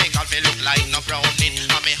no chemical. She look like no browning.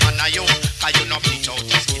 And me honor you. And you no bleach out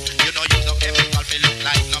your skin. You no use no chemical. She look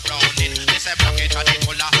like no browning. They say black it and the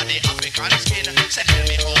color of the African skin. Say tell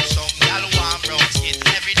me how some girl want brown skin.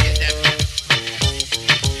 Every day them.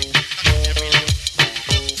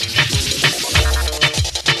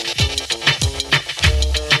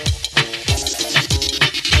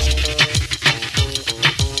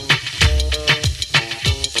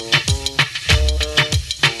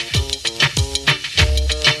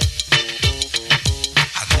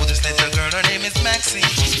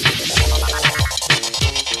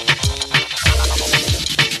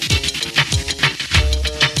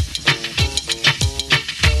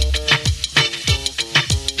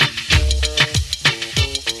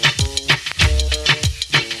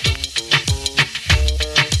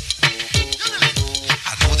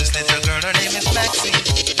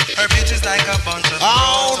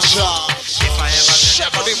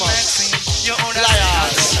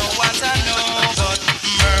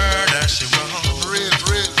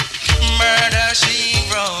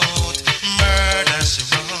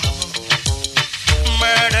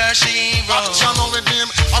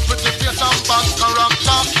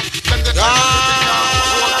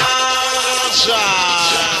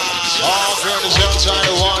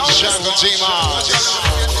 Demons.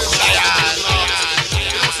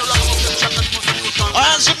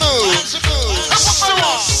 As a move.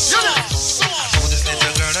 This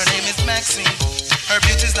little girl, her name is Maxine. Her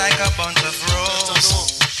beauty's like a bunch of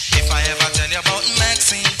roses. If I ever tell you about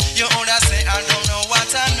Maxine, you older say I don't know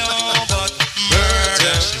what I know, but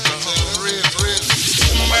murder she wrote.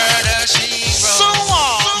 Murder she wrote. So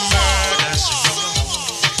what? Murder she wrote.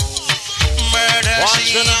 Murder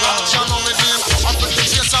she wrote. I pretty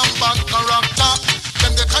face and bad character.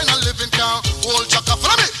 Them the kind of living can hold chaka.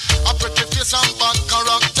 Follow me. A pretty face and bad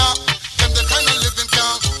character. Them the kind of living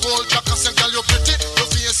can hold chaka. Say, girl, you pretty, your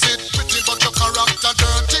face it pretty, but your character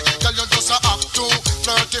dirty. Girl, you just a act too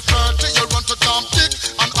flirty. You run to Tom Dick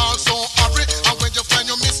and also hurry. And when you find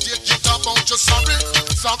your mistake, you talk about your sorry.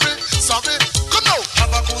 Come now.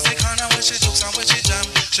 Have a cozy corner where she jokes and where she jam.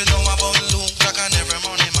 She know about Luke, Jack and every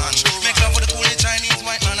money man. Make love with the coolie Chinese,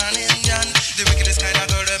 white man and Indian. The wickedest kind of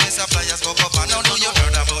girl that miss a flyers go up and now do you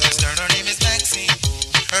heard about this girl? Her name is Maxine.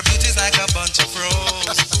 Her beauty's like a bunch of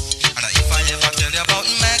roses. And if I ever tell you about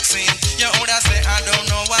Maxine, you older say I don't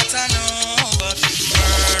know what I know, but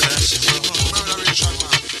murder she wrote.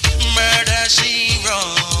 Murder she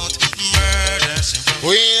wrote. Murder she wrote.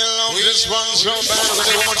 We love this one so bad, we're gonna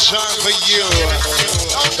do one time for you.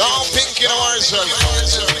 Don't pink in ourselves.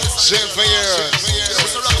 Same for you.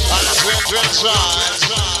 As we enter inside,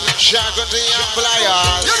 Shaka the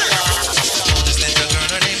Employers. This little girl,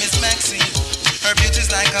 her name is Maxine. Her beauty's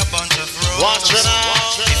like a bunch of roses. Watch it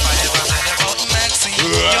out. If I ever tell you about Maxine, you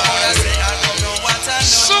wanna say I don't know what I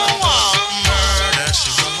know. So what? Murder she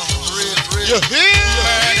wrote. You hear?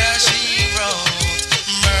 Murder she wrote.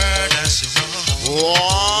 Murder she wrote.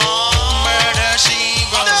 Murder she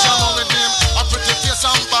wrote. A pretty face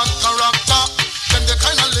and bad character. Them the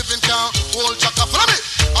kind of living can hold chaka. Follow me.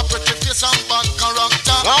 A pretty face and bad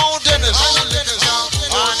character. Now Dennis. Kind of living can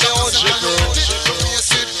hold chaka. Your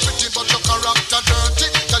face it pretty, but your character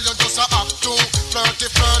dirty. Tell you just a act too flirty.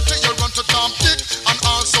 You run to Tom Dick and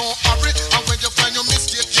also hurry. And when you find your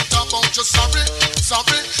mistake, you talk about your sorry.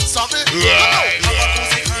 Right. Have a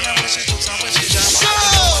cozy corner where she jokes and where she jam. She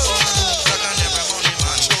know about Luke, Jack and every money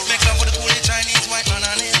man. Make love with the coolie Chinese, white man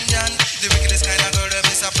and Indian. The wickedest kind of girl that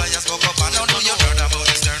miss a flyers go up and now do you heard about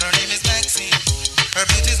this girl? Her name is Maxine. Her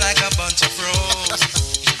beauty's like a bunch of roses.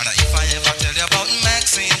 And if I ever tell you about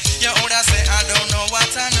Maxine, you older say I don't know what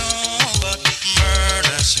I know, but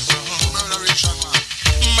murder she wrote.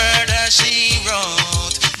 Murder she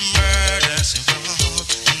wrote. Murder she wrote.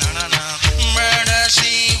 Na. Murder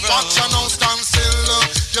she wrote. But you now stand still.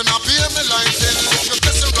 You not pay me like bill. You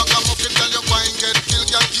press the rock and muffin tell you wine get killed.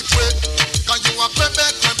 Girl keep wait. Cause you a crebe.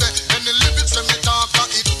 And the lyrics when me talk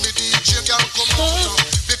and it me DJ girl come out.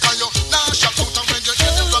 Because you now shout out and when you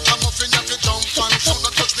hear the rock and muffin you fi jump and shout.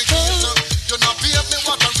 Not touch me case. You not pay me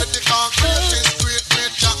what I ready cause great is great.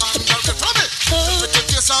 Great ya under it from me. Pretty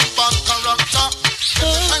face and bad character.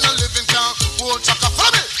 Them the kind of living can hold chaka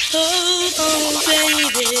from me. Oh,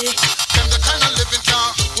 baby. Them the kind of living can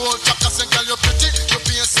hold chaka. Say girl you pretty. You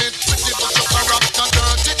face it pretty but your character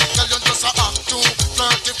dirty. Girl you just a act too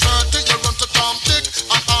flirty. You run to Tom Dick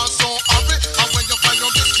and also hurry. And when you find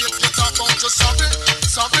your mistake you talk about your sorry.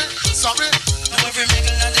 Now every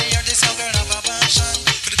mingle and they hear this young girl have a passion.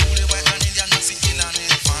 For the coolie white and Indian Nazi kill and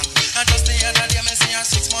infant. And just the other day me see her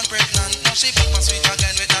 6 months pregnant. Now she back my sweet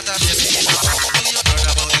again with not a baby in her. Do you heard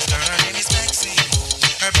about this girl? Her name is Maxine.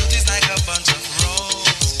 Her beauty's like a bunch of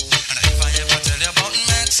roses. And if I ever tell you about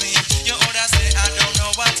Maxine, you older say I don't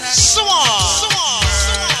know what I know.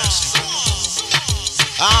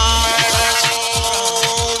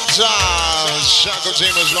 Shaka team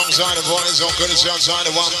is alongside the boys, on courtesy outside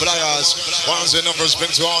the one players. One's the numbers been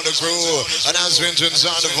to all the crew, and as we enter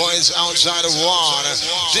inside the voice outside the one.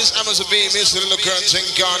 This happens to be Mr. Little Curtain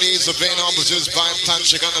Carney's the playing on produced by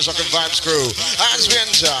Panchik and the Shaka Vibes crew. As we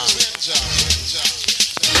enter.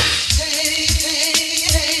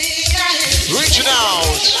 Reaching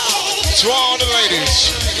out to all the ladies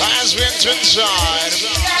as we enter inside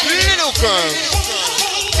Little Curtain.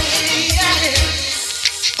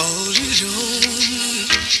 All alone,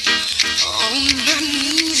 on my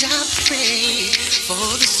knees I pray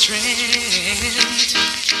for the strength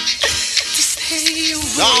to stay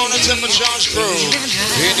away. Down the Temple Charge crew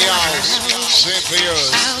in the house, same for yours.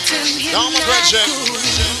 Down my brethren,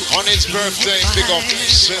 on his birthday, big up,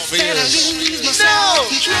 same for yours. No!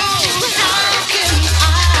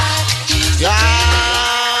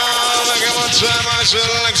 Time I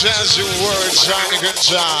select as you word, trying to good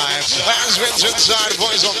time. As we enter inside, the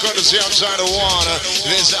boys on courtesy outside the water.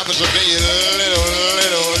 This happens to be a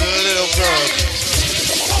little girl.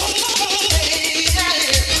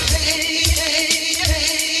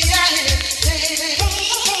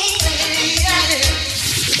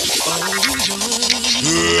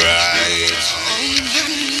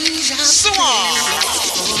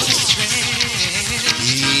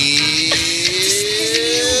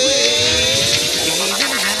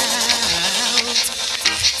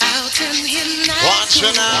 watching him now.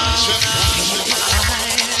 Watching now.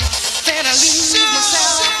 Then I lose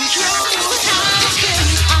myself control. How can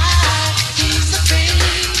I ease the pain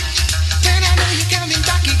when I know you're coming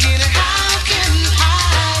back again? How can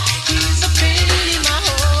I ease the pain in my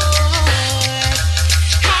heart?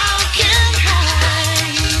 How can I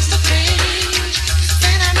ease the pain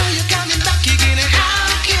when I know you're coming back again?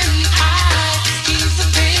 How can I ease the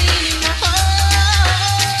pain in my heart?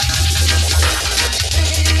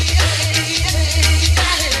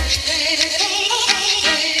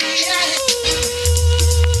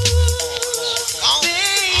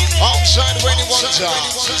 Outside when you want to.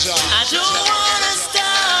 I don't wanna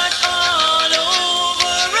start all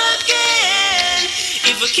over again.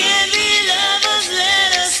 If we can't be lovers,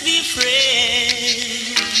 let us be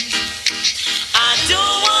friends. I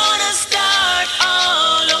don't wanna start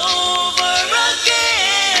all over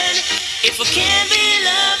again. If we can't be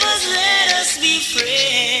lovers, let us be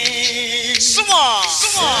friends.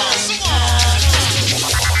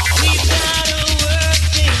 We gotta work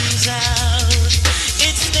things out.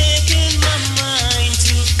 It's taking my mind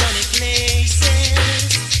to funny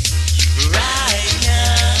places. Right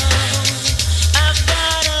now, I've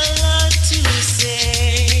got a lot to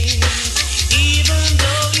say. Even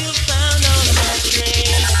though you found all my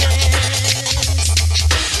traces.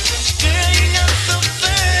 Girl, you're not the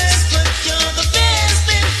first, but you're the best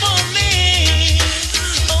thing for me.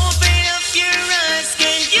 Open up your eyes,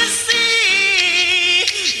 can you see?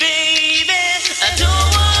 Baby, I don't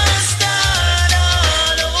wanna start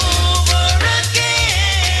all over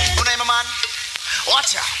again. Good name, man.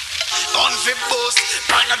 Watch out. On the bus,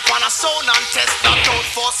 find that pan a sound and test that out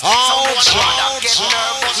first. Someone wanna get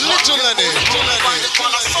nervous. Little Lenny. Find that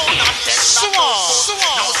pan a sound and test that out first.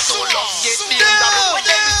 Now so long get the end of what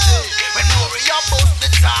they be say. When Warrior bust the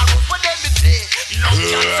tar, what they be say. No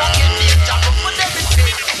chance of get the end of what they be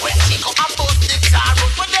say. When Chico a bust the tar,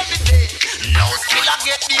 what they be say. No skill I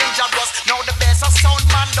get the end of us. Now the best of sound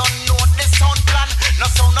man don't know the sound plan. No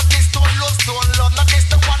sound of this stone love, not this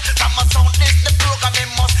the one. From a sound this the program he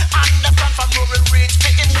must understand. From where we reach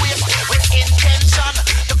fit in waves with intention.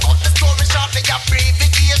 To cut the story short, make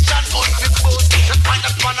abbreviation. On the bus, to find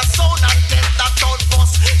that one a sound and test that out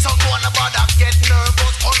bus. Sound one about that get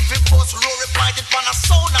nervous. On the bus, Rory find it one a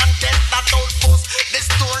sound and test that out bus. This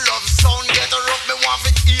stone love sound get rough, me want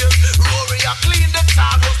it hear. Rory a clean the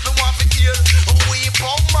tar, me want it hear. We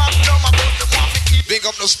pump man, no my boat, me want it hear. Big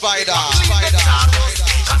up the spider.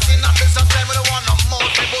 Cause in a best of time, we don't want no more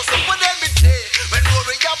people. So what them be day? When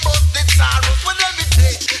Rory a bust the tar, what them be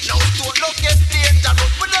day? Now stone love get dangerous,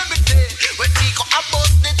 what them be day? When Chico a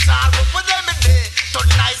bust the tar, what them be day?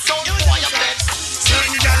 Tonight sound boy a bet.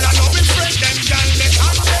 Certain gyal a love his friend, them gyal they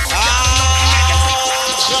come them.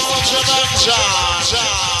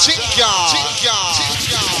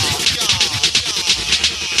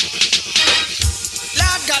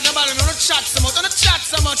 Lord God, nobody no chat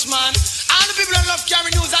so much, man. All the people that love carry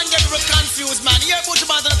news and get people confused, man. Here, Buju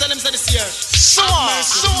Banton tell them say this year. So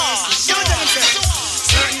you tell them say.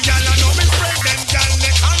 Certain gyal a know me friend, them gyal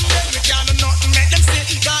they come them. We can't do nothing make them say.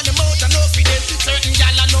 Got them out and no for them. Certain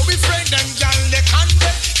gyal a know me friend, them gyal they come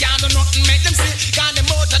them. Can't do nothing make them say. Got them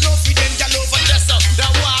out and no for them. Gyal overdress up. The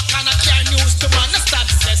walk and a carry news to man. No stop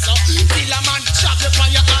say so. Till a man chop you on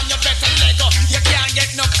your hand, you better let go. You can't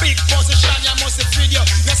get no big position, you must video.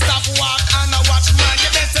 You stop walk and a watch man.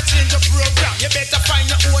 You better change your program. You better find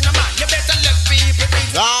your own man. You better let people be.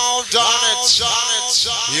 Now done it.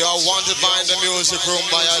 You are wanted by the music room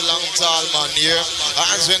by a long tall man here.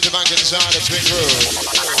 Hands into back inside the big room.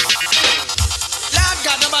 Lord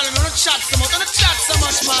God, nobody no chat so much, don't chat so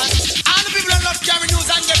much, man. All the people that love carry news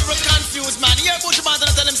and get people confused, man. Here, Buju Banton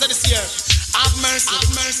tell them say this year. Have mercy.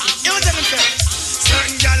 You tell them say.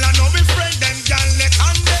 Certain gyal I know we friend, them gyal they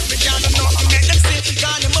condemn. We can't do nothing make them say.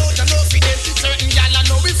 Got them out and no for them. Certain gyal I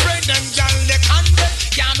know we friend, them gyal they condemn.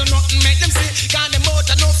 Can't do nothing make them say. Got them out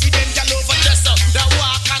and no for them. Gyal overdress up. The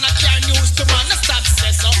walk and a carry news to man. No stop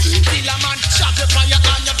say so. Till a man chop you on your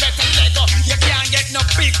hand, you better let go. You can't get no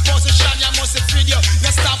big position, you must video.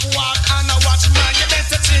 You stop walk and a watch man. You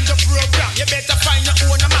better change your program. You better find your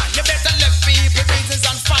own man. You better left people reasons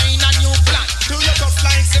and find a new plan. Do your tough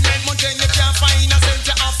like cement mountain, you can't find a cent.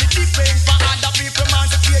 You have to depend for other people, man,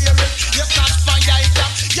 to pay your rent. You catch fire,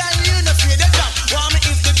 yeah, you know fear the job. Warm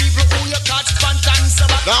if the people who you catch pantan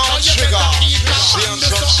sabbat. Now trigger, see on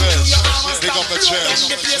success. Pick up the chest.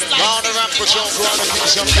 Now the rap push on ground and pick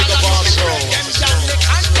some pick up also.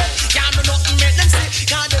 Can't do nothing make them say.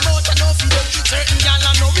 Can't them out and no for them. Certain gyal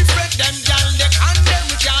I know we friend, them gyal they condemn.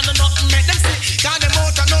 We can't do nothing make them say. Can't them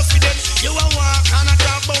out and no for them. You a walk and a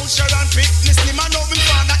talk about Sharon Pitt. Slim and know him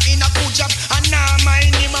father in a good job. And now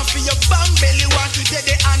mind him a for your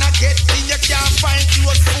can't find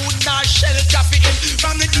clothes, food, nor shelter for him.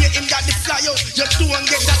 From the day him got the fly out, you don't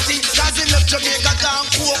get that thing. Cause he left Jamaica, gone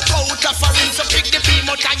coke out of him. So pick the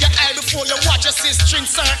beam out of your head before you watch your string.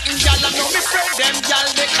 Certain gal, I know me friend, them gal,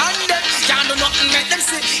 they condemn. Can't do nothing, make them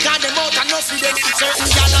see. Got them out and no for them. Certain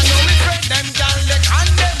gal, I know me friend, them gal, they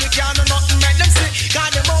condemn. We can't do nothing, make them see.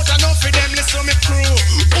 Got them out and no for them. Listen me crew,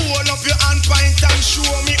 hold up your hand point and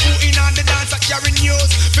show me who in on the dance. I carry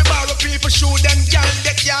news. Fi borrow people, show them gal,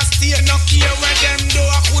 they can't stay. No care where them do.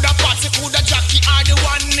 I coulda party, coulda jockey, or the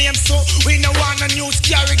one name. So we no want a news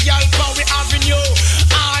carry gal, but we having you.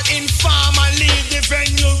 All informer leave the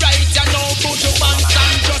venue right. You know, Buju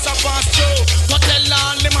Banton just a pass through. Go tell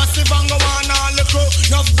all the massive and go on all the crew.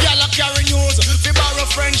 No gal a carry news. Fi borrow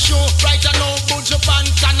friend show. Right you know, Buju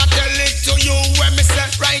Banton I tell it to you when me say.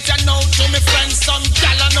 Right you know to me friends, some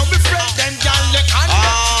gal I know me friend. Them gal they can't.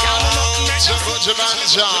 So Buju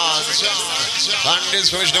Banton. And this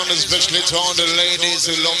wish done especially to all the ladies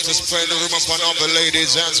who love to spread the room upon other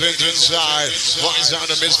ladies. Hands went inside. Voice out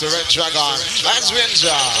of Mr. Red Dragon. Hands went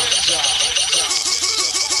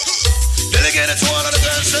Delegated to all of the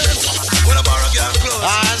girls, when I borrow girl clothes.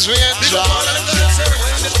 Hands we Big up all of the girls, we're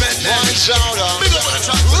independent. Voice out of Big up on the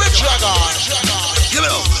track, Red Dragon. Give it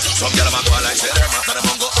up. Some girl man go like say they're master, them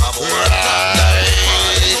go have a word.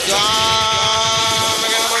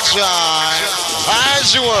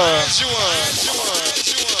 As you were.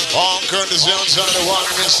 On courtesy outside the one,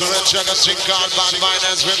 Mr. Red Dragon, Team Card, Band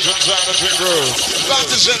Finance, Vinton, China, Twin Groove. Back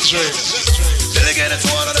to Century. Delegated to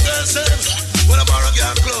all of the girls, when I borrow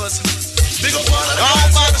girl clothes. Big up all of the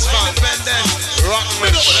girls, we're independent. Rock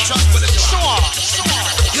Big up on the track, with it.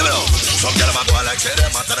 Give it up. Some girl man go like say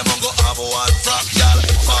them matter, them go have a one frock, girl.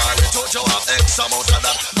 Fall it out, you have X amount of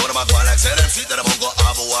that. Go to my go like say them feet, them go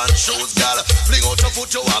have a one shoes, girl. Fling out your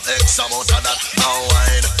foot, you have X amount of that. Now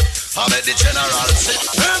wine, I made the general sit.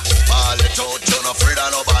 Fall it out, you no afraid of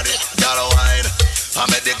nobody, girl wine. I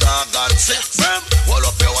made the gargan sit. Hold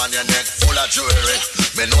up your one, your neck full of jewelry.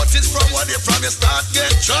 Me notice from what you from you start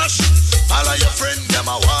get trash. All of your friends, them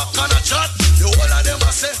a walk and a chat. You all of them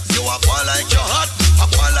a say, you a go like you hot. I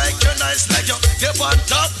go like you nice, like you get on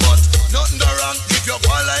top. But nothing go wrong if you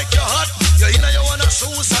go like you hot. You inna you wanna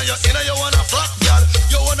shoes and you inna you wanna frock, girl.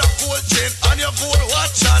 You wanna gold chain and your gold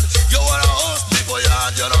watch and you wanna host people, you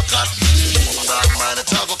and you no cut. That man,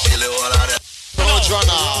 it's a go kill you all of them.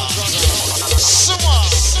 Roadrunner. Someone.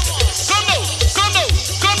 Come now, come now,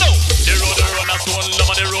 come now. The road runners don't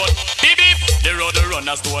love the road. Beep beep. The road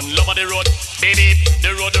runners don't love the road. Beep beep.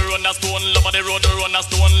 The road runners don't love the road. The runners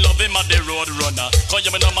don't love him at the road runner. Cause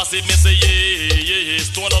you me no massive me say yeah.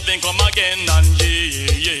 Stone up and come again and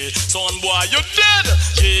yeah. Son boy you dead.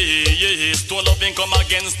 Yeah. Stone up and come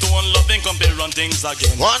again. Stone love and come be run things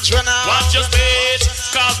again. Watch your now. Watch your speech.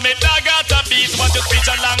 Cause me dog got a beat. Watch your speech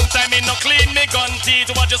a long time. Me no clean me gun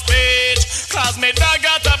teeth. Watch your speech. Cause me dog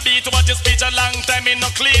got a beat. Watch your speech a long time. Me no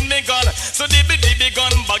clean me gun. So dibby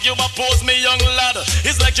gun bag you oppose me young lad.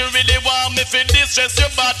 It's like you really want me for distress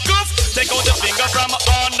your bad goof. Take out the finger from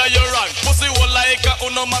under your rug. Pussy will like a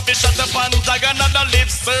uno ma be shot up and tag another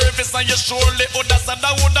lip service. And you surely woulda said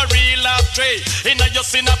that woulda real tray. Inna your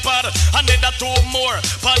cinnapod and then the two more.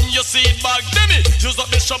 Pan your seed bag. Demi use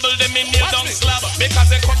up the shovel them in your down slab.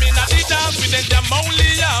 Because they come in at the dance with them only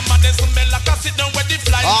yam. And they smell like a sit down where the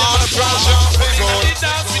fly. All the Brazilian people.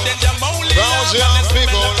 Brazilian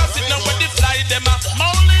people. Them a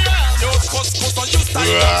only you couscous on you style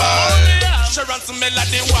only Sharon to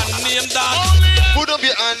melody one name that put up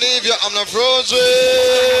your hand if I'm not frozen.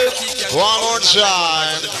 One more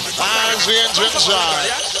time as we enter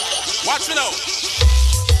inside. Watch me now.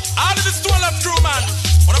 All of this tool of true man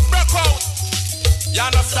on a break out. You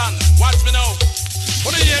understand? Watch me now.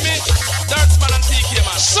 Wanna hear me? Dirtsman and TK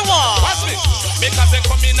man. Someone. Watch me. Because they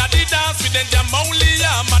come in at the dance with them only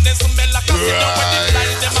yam. And they smell like a sit down when they fly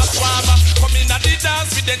them a swam. Come in at the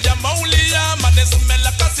dance with them only yam. And they smell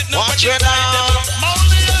like a sit down when they fly them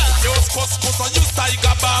only yam. You couscous and you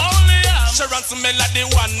tiger bar. Only yam. Sharon smell like the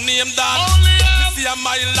one name that. Only yam. Me see a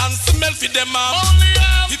mile and smell for them only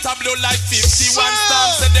yam. It a blow like 51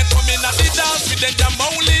 stamps. Say they come in at the dance with them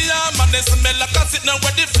only yam. And they smell like a sit down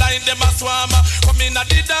when they fly them a swam. Come in at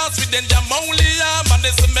the dance with them only yam. And they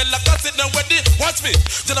smell like a sit down when they watch me.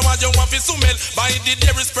 You know what you want to smell. By the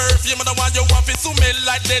dearest perfume. You know what you want to smell.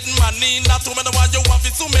 Like dead money. Not to me. You know what you want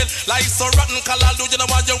to smell. Like so rotten calalu. You know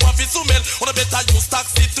what you want to smell. Wanna better use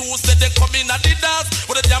taxi too. Say they come in at the dance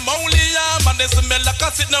with them only yam. And they smell like a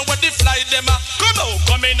sit down when they fly them. Come out.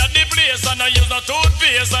 Come in at the place and I use the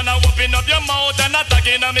toothpaste. And I open up your mouth and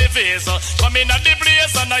attacking on my face. Come in at the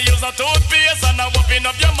place and I use the toothpaste. And I open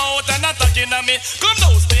up your mouth and attacking on me. Come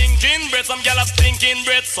now, stinking breath. breath, some gyal have stinking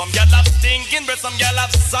breath. Some gyal have stinking breath, some gyal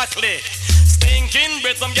have exactly. Stinking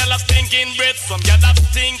breath, some gyal have stinking breath. Some gyal have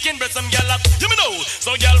stinking breath, some gyal have. You me know,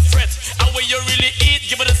 so gyal fret. And when you really eat,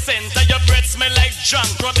 give it a scent. And your breath smell like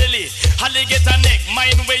junk, probably. Alligator neck,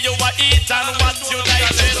 mind where you are eat and what you like.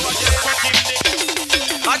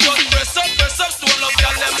 I just press up, stone up,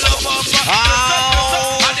 gyal them love up.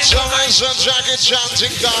 Thomas and Jackie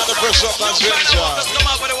chanting God to press up that Windsor. Come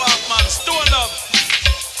on for the walk, man. Stone up.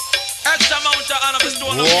 Extra amount of honor for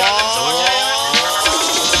stone up, gyal them so much.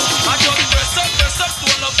 I just press up,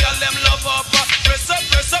 stone up, gyal them love up. Press up,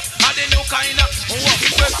 and the new kind of.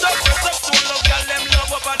 Press up, stone up, gyal them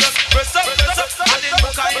love up. I just press up, and the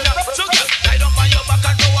new kind of. So gyal, lie down on your back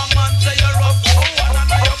and throw a man say you're rough. Oh, and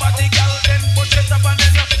I your body, gyal, then push it up and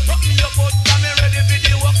then you rock me your foot, and me ready for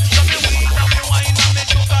the work. So me weed and me wine and me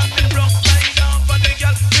juke and me broke. Lie down for the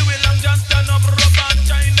gyal, me will long just stand up, rub and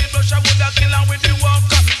shine the blush. I woulda kill her with the walk.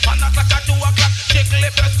 1 o'clock at 2 o'clock, tickle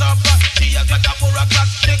press up. 3 o'clock at 4 o'clock,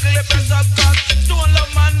 tickle press up. Don't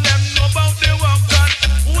love man them know about the walk.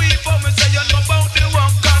 We for me say you know about the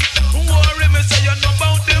walk. Worry me say you know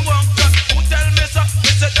about the walk. Who tell me so?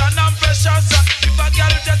 Me say that I'm precious. If a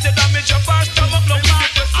girl just say damage your past, come up, love me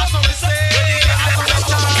press up. So we say,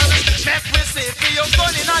 make me see for your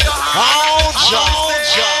gun in your hand.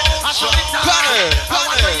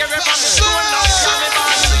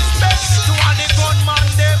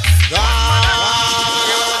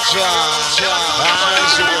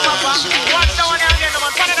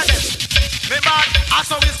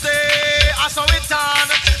 So we turn,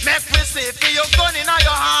 make we see for your gun in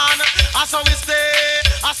your hand. So we stay,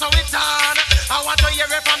 so we turn. I want to hear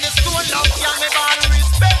it from the stone love, girl, me ball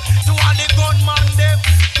respect to all the gunman them.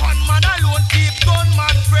 Gunman alone keep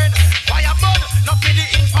gunman friend. Fire burn, not for the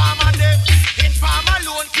informer them. Informer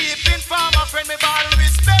alone keep informer friend. Me ball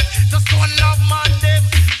respect to stone love man them.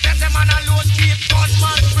 Them man alone keep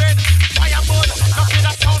gunman friend. Fire burn, not for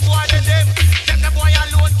the sound boy them. Them boy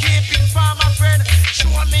alone keep informer friend. Show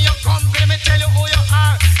me your company, me tell you who you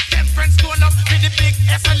are. Them friends going up with the big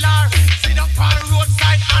SLR. Sit down on the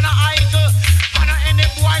roadside and a eagle. And a any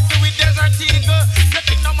boy see with desert eagle. You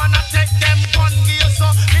think no man a take them gun gear, so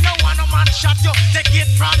me no want no man shot you, take it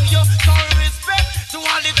from you. So respect to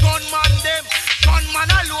all the gunman them. Gunman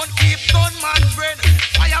alone keep gunman friend.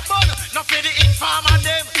 Fire burn, not for the informer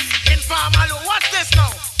them. Informer alone, what's this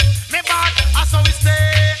now? Me bad, I saw we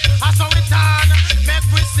stay, I saw we turn. Make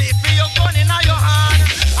we see for your gun in your hand.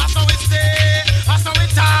 I saw we stay, I saw we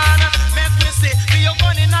turn. Make we see for your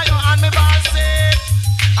gun in your hand. Me bad say,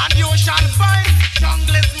 and you shall find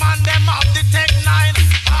junglist man them up the Tech 9.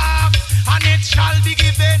 And it shall be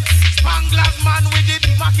given. Spanglers man with the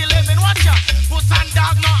Mac 11. Watch ya, Puss and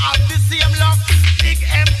Dog now have the same luck. Big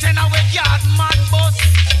M10 with yard man bus.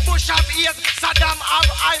 Bush have ears, Saddam have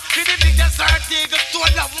eye. With the big desert eagle,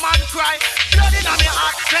 stone love man cry. Blood in me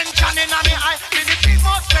heart, tension in me eye. With the big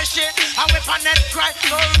mouth special, and weapon net cry.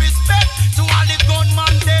 So respect to all the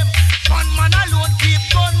gunman them. Gunman alone keep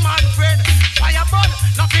gunman friend. Fire burn,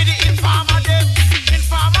 not for the informer them.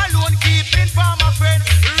 Informer alone keep informer friend.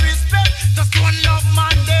 Respect the stone love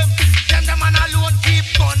man them. Them man alone keep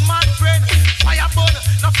gunman friend. Fire burn,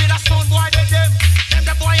 not for the stone boy them. Them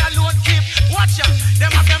the boy alone keep. Watch ya,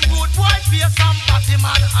 them have them good boy face and batty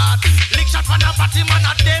man heart. Lick shot from a batty man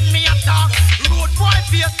at them me attack. Road boy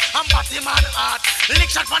face and batty man heart.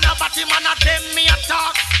 Lick shot from a batty man at them me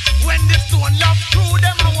attack. When the stone love through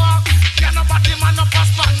them a walk. Can no batty man no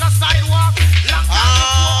pass on the sidewalk. Long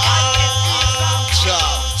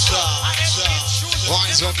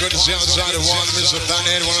Wines on good to see outside the one, Mr.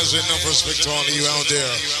 Planet, one is enough respect to all of you out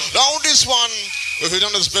there. Now this one, if you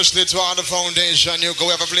done especially to all the foundation, you go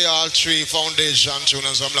ever play all 3 foundation tune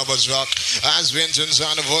and some lovers rock. As we enter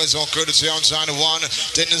inside the voice on courtesy outside the one,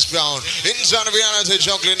 Dennis Brown. Inside the reality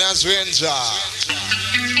juggling as we enter.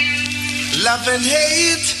 Love and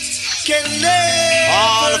hate can never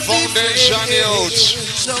all the foundation youth.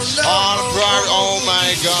 All pride, oh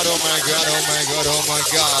my God, oh my God, oh my God, oh my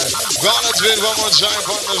God. Gonna do it one more time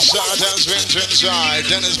from the start as we enter inside.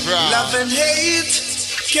 Dennis Brown. Love and hate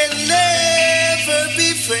can never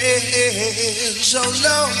be friends. Oh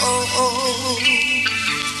no,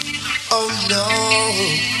 oh no.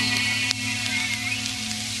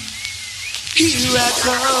 Here I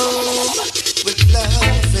come with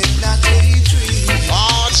love and not hatred.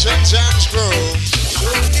 Arts and Dance Crew.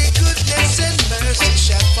 Only goodness and mercy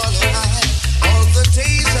shall follow I all the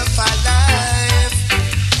days of my life.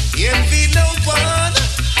 Envy no one,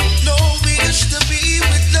 no wish to be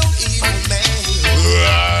with no evil man.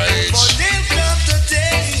 Right. For then come the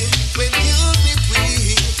day when you'll be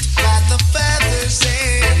whipped by the feathers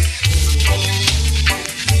and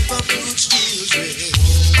keep a blue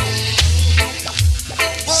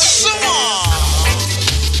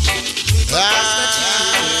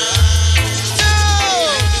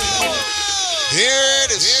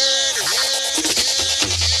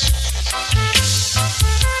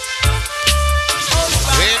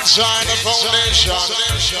inside the foundation.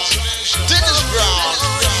 Dennis Brown.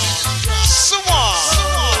 Someone.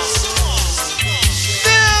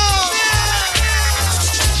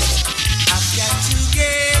 I've got to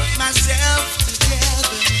get myself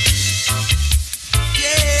together.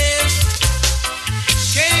 Yes,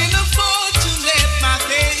 can't afford to let my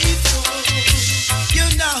faith go.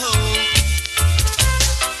 You know,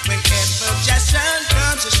 whenever just sun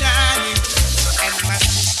comes a shining, and my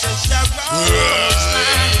sisters are all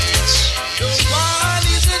smiling. The one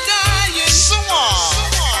is a dying.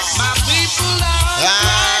 My people are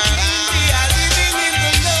crying. We are living in the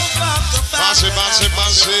love of the Father.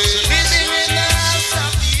 Living in the house of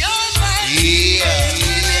the Almighty.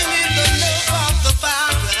 Living in the love of the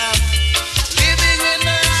Father. Living in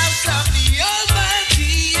the house of the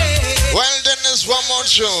Almighty. Well, then there's one more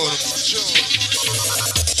tune.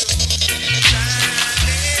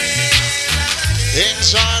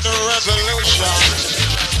 Inside the revolution.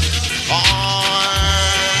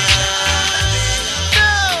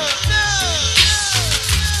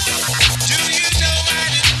 Do you know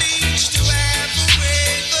what it means to have a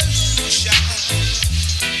revolution?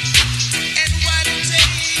 And what it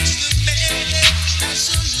takes to make a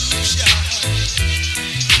solution?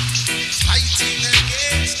 Fighting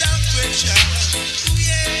against oppression. Ooh,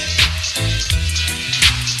 yeah.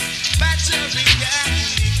 Battering down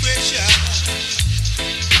depression.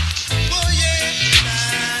 Oh, yeah.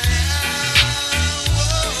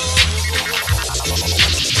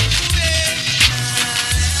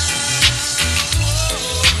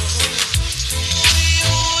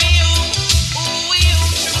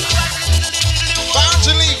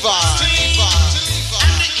 Bounty Levi.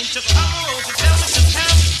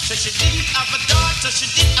 So she didn't have a daughter, she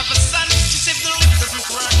didn't have a son. She said the Lord doesn't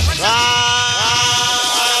run.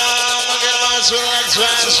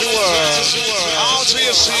 Out to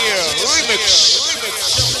your seer. Remix.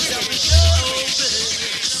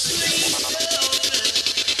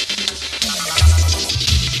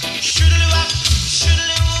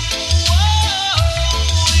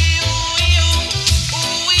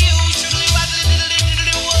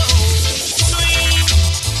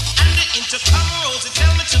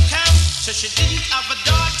 So she didn't have a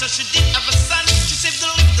daughter, she didn't have a son. She said the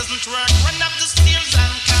Lord doesn't work. Run up the stairs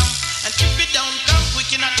and come. And if it don't come, we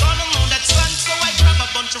cannot gonna know that son. So I grab a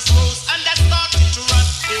bunch of rose and I started to run.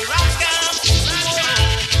 Here I come.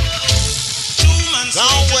 2 months Now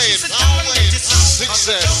later, wait, she said, "Come and get it on."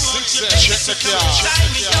 Success. Check the car.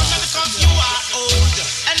 Time me down because you are old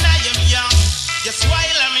and I am young. Yes,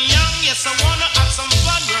 while I'm young, yes, I wanna have some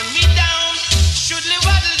fun. Run me down. Should live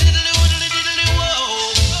a little,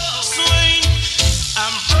 whoa. Swing.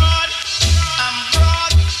 I'm broader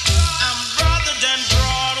than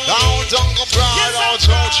Broadway. Down, don't go proud, Yes, I'm out,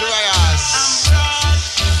 out your eyes.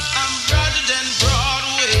 I'm broader than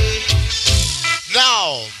Broadway.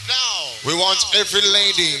 Now, we want every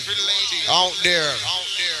lady out there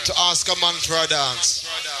to ask a man for a dance.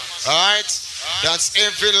 Alright? That's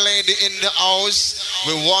every lady in the house.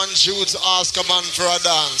 We want you to ask a man for a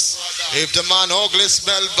dance. If the man ugly,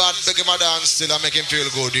 smell bad, beg him a dance still and make him feel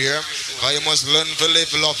good here. Because you must learn to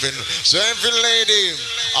live loving. So every lady,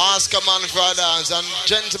 ask a man for a dance. And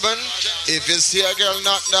gentlemen, if you see a girl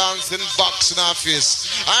not dancing, box in her face.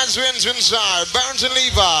 Hands wins inside, Bounty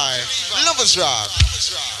Levi, Lover's Rock.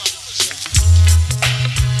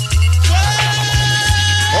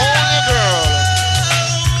 Only girl.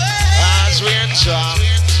 As we enter.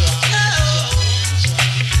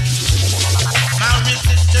 My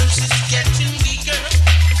resistance is getting weaker.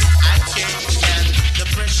 I can't stand the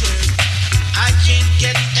pressure. I can't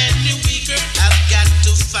get any weaker. I've got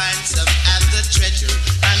to find some other treasure.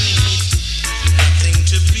 I need nothing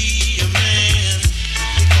to be a man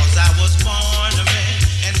because I was born a man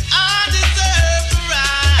and I deserve the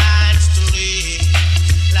rights to live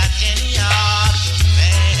like any other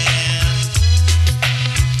man.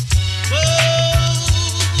 Oh,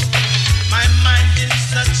 my mind in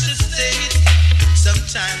such a state.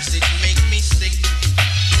 Sometimes it makes me sick.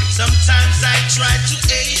 Sometimes I try to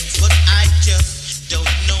aid, but I just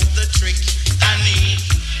don't know the trick. I need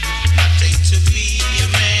nothing to be a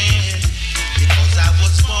man because I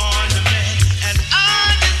was born a man and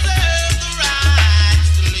I deserve the right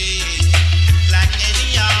to live like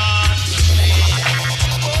any other man.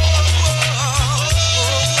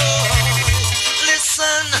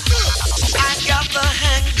 Listen, I got the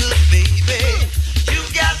hang good, baby. You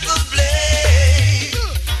got the blade.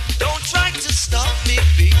 Don't try to stop me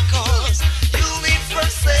because you'll be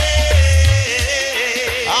first say.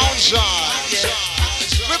 Outside.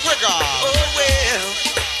 Oh well,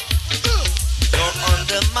 you're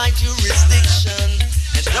under my jurisdiction,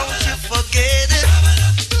 and don't you forget it.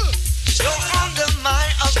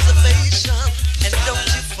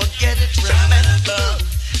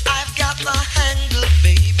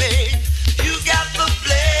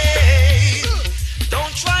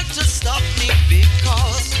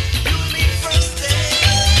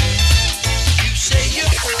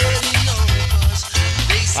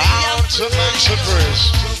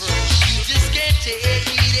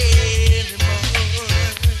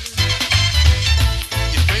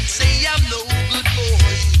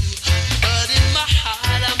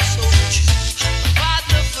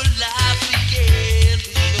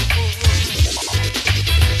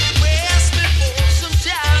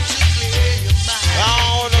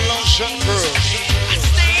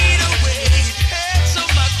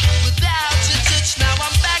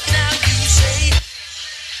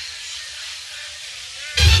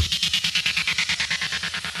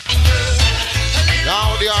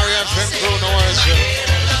 FM crew, no worries, sir.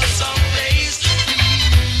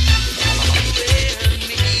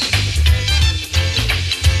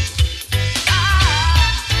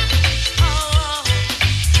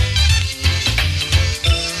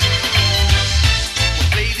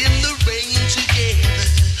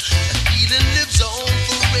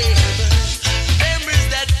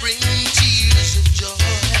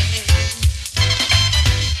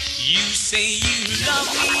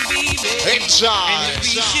 Inside,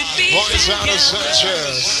 boys out of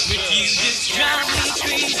Sanchez. With you just drive me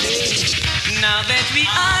crazy. Now that we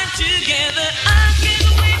are together, I can't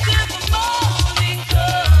wait till the morning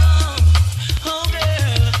comes. Oh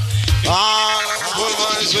girl. Full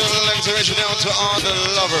boys will exhibition out to all the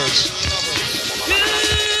lovers.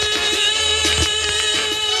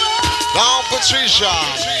 Now Patricia,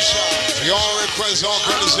 your request on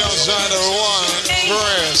courtesy outside of one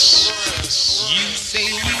Chris. You say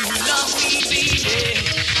you love me, baby,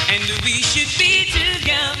 and we should be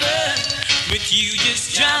together, but you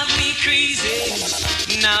just drive me crazy.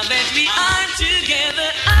 Now that we are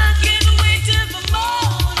together, I can't wait till the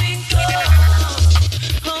morning comes.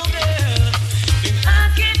 Oh girl, and I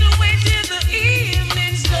can't wait till the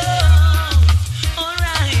evening's done.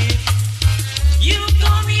 Alright, you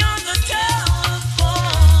call me on the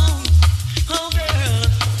telephone, oh girl,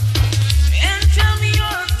 and tell me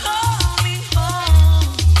you're coming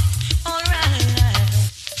home. Alright.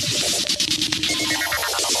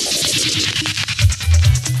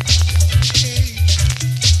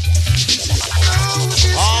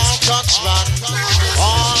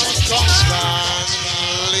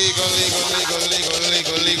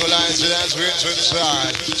 Legalize it as we're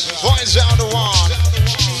inside. Boys out the one.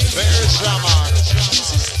 There's someone.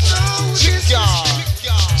 Chica.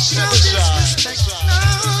 Step aside.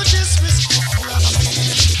 No disrespect, brother.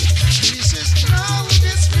 This is no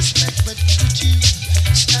disrespect, but could you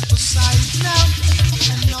step aside now?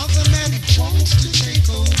 Another man wants to take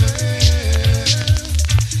over,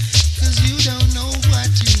 'cause you don't know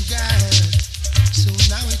what you got. So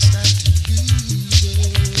now it's time to lose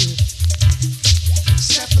it.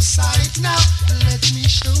 Step aside now, let me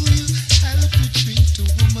show you how to treat a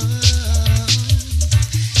woman.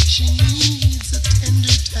 She needs a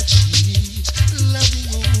tender touch, she needs loving,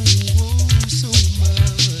 oh, oh, so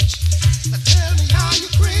much. Now tell me how you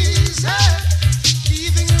crazy,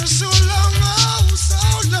 leaving her so long, oh, so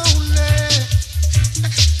lonely.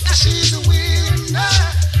 Now she's a winner,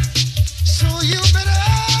 so you better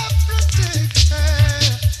protect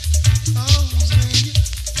her. Oh, when you're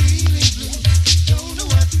feeling blue, don't know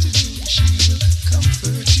what to do, she will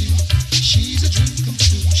comfort you. She's a dream come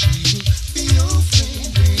true, she will be your friend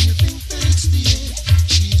when you think that it's the end.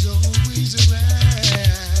 She's always around,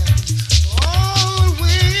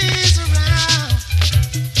 always around.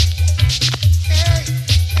 Hey,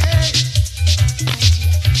 hey,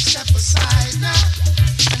 step aside now.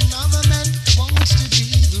 Another man wants to be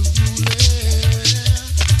the ruler,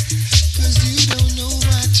 'cause you don't know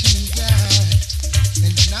what you got,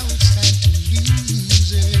 and now it's time to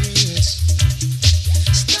lose it.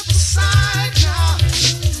 Step aside now,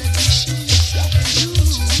 let me show you something new.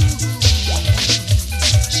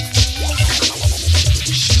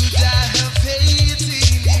 Should I have faith in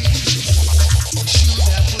you? Should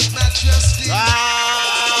I put my trust in you?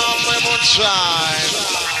 I'm outside.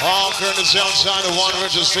 All courtesy outside the one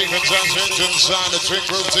Richard Stevens and inside the twin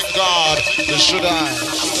group to God. The should I.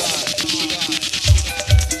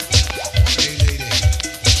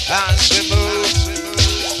 As we move.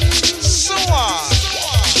 So on.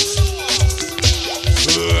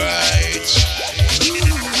 Right.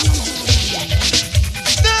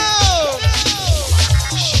 No.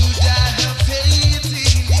 Should I have faith in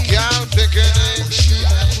you? Girl picking it. Should I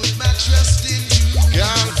put my trust in you?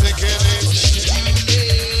 Girl picking it. Should you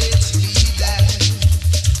let me down,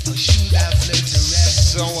 or should I flirt around?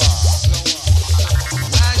 So on.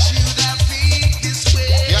 Why should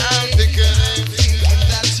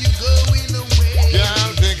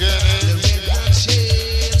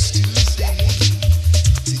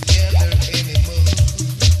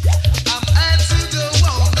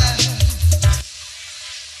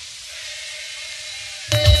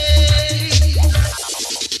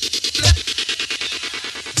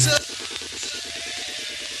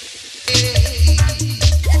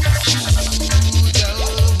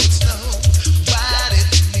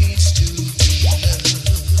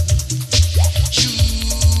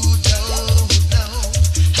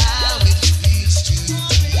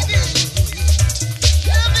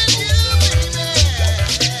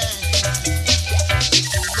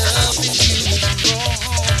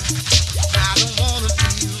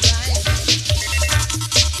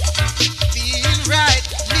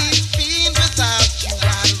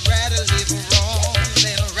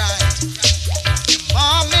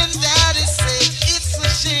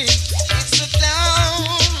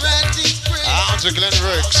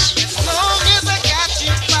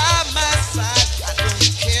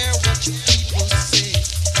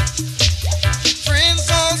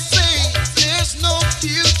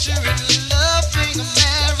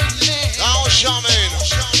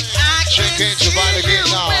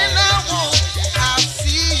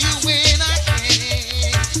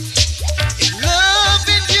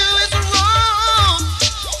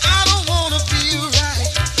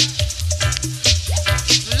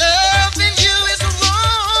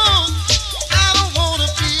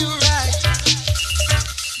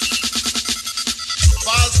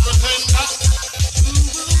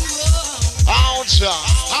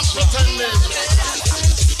Stop pretending.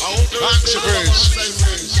 I hope you're Thanks,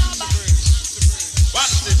 Bruce.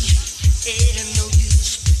 Watch this. Ain't no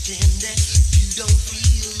use pretending you don't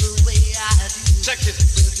feel the way I do. Check it.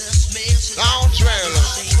 Down trail.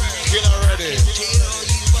 Get ready.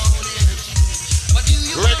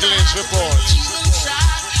 Regulars report.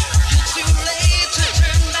 Too late to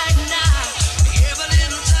turn back now. Give a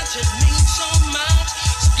little touch, it means so much.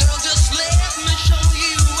 So girl, just let me show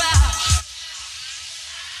you out.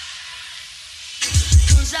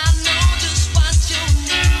 'Cause I know just what you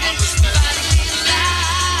need. Nobody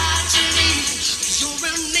lied to me. You're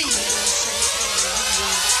real neat.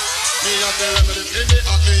 Me have the remedy for the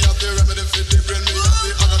heart, me have the remedy for the brain, me have the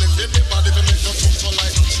agony for the body, to make you touch so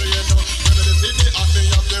like a tree, you know. Remedy for the heart, me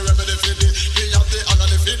have the remedy for the, me have the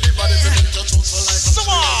agony for the body, to make you touch so like a tree, you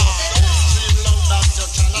know. Sweet love that you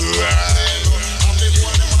cannot contain, and the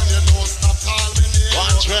boy the man you don't stop calling me,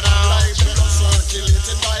 Watch me now. like me go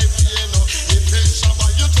circulating by pain, no. It takes Shabba,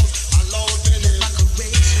 you just allow me in. My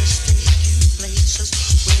races take you places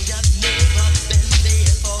where you've never been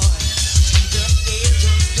before. To the edge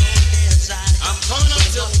of your desire. I'm coming up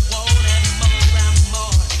to Want and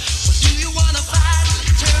more. But do you wanna fight?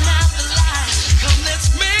 Turn out the lights. Come, let's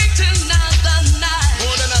make tonight the night.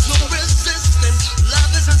 more than a No resistance,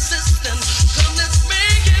 love is insistence. Come, let's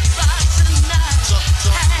make it right tonight.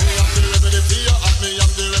 me have the remedy for your heart, me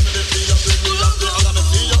have the remedy for your brain, me have the agony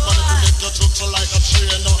for your body, to make you touch so like a tree,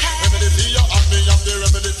 you know. Remedy for your heart, me have the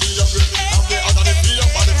remedy for your brain, me have the agony for your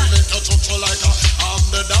body, to make you touch so like a. I'm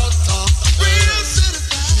the doctor, Real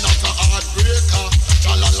certified. not a heartbreaker.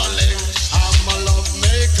 Tra-la-la-ling, I'm a love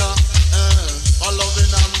maker. For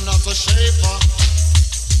loving, I'm not a shaper.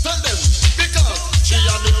 Tell them, because she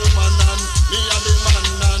a the woman and me a the man,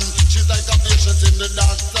 and she's like a patient in the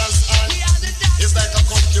doctor's hand. It's like a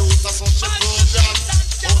computer, such a program.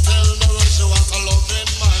 Oh, tell no one she wants a loving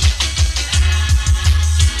man.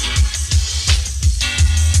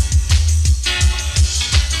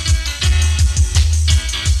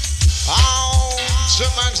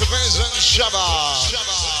 Max the President Shabba.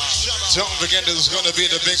 Don't forget there's gonna be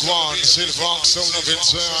the big one. Silver soon of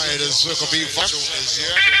inside. It's gonna be fun.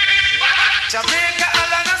 Jamaica,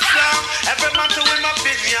 all on a song. Every man to win my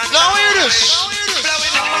opinion. Now hear this.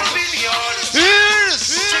 Blowing up my opinion. Hear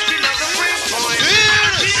this. Checking out the free point.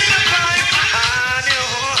 Hear this.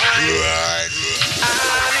 Right.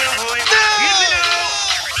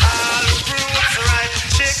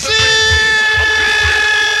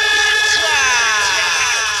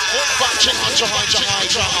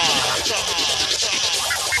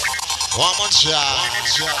 One more shot.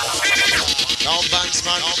 Now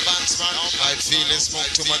Bantsman, I feel they smoke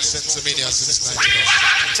too much sense of media since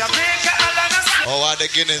 1990. Jamaica, Oh, what the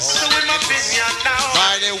Guinness. to win my opinion now.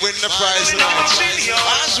 Why they win the prize now?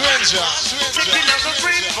 As Ranger. Checking out the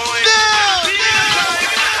free point.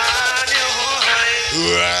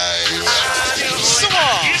 Right. Some more.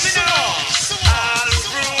 All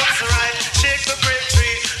fruits right. Shake the grape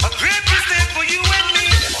tree. A great mistake for you and me.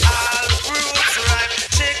 All fruits right.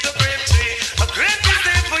 Shake the grape tree. A great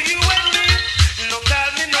mistake for you and me. No call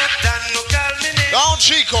me no Dan, no call me name. Down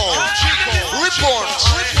Chico. Report. No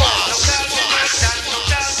call me no Dan, no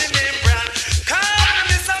call me name brand. Call me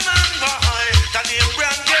Mr. Man Boy. The name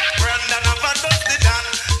brand get brand and I've dust the Dan.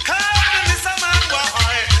 Call me Mr. Man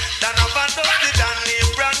Boy. Dan I've dust the Dan.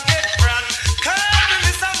 Name brand get brand. Call me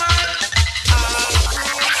Mr. Man. All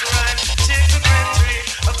fruits right. Shake the grape tree.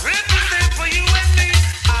 A great mistake for you and me.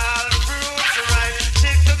 All fruits right.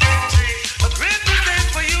 Shake the grape tree. A great mistake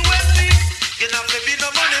for you and me. You not be no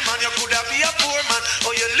money man. You coulda be a poor man.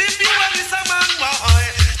 Or you live you and Mr. Man boy.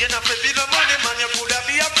 You not be no money man. You coulda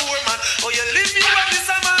be a poor man. Or you live you and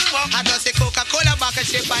Mr. Man boy. I just say Coca-Cola back and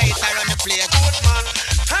shape by it around the plate. Boat man.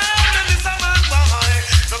 Hey, me Mr. Man boy.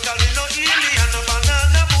 No call me no alien, no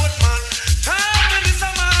banana boat man. Hey, me Mr.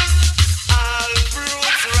 Man. All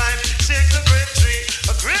fruits ripe. Shake the grape tree.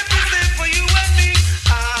 A great mistake for you and me.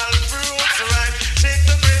 All fruits ripe. Shake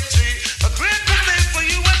the grape tree. A great mistake for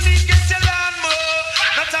you and me. Get your lawn mower.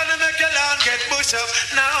 Not time to make your lawn get bush up.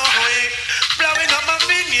 Now we blowing up my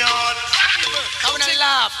vineyard. Come on and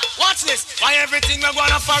laugh. Watch this. Why everything we're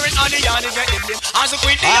gonna foreign on the yard get the blame. As a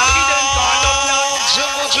queen, the young then call up now.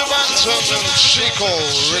 Buju Banton, Chico,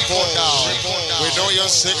 report now. We know you're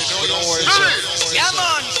sick. We don't worry. Yeah,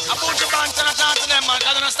 man. I put your band and I talk to them, man.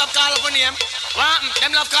 Cause they don't stop calling for name. What happened?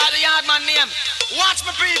 Them love call the yard man name. Watch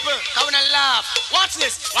my people. Come on and laugh. Watch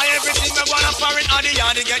this. Why everything we're gonna foreign on the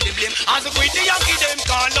yard get the blame. As a queen, the Yankee them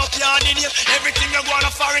call up yard in name. Everything we're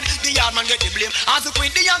gonna foreign, the yard man get the blame. As a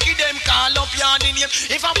queen, the Yankee them call up yard in name.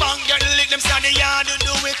 If a bank get lick them and the yard to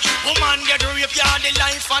do it. Woman get raped, yard the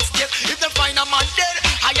life at stake. If they find a man dead,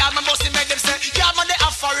 I am a bossy make them say, yeah man they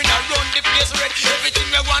are foreign and run the place red. Everything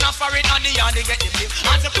we wanna foreign and the yard they get the blame.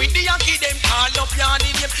 As a queen the Yankee them call up yard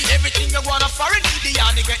the name. Everything we wanna foreign, the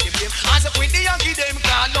yard they get the blame. As a queen the Yankee them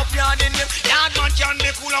call up yard the name. Yard man can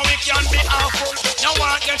be cool and we can be awful. Now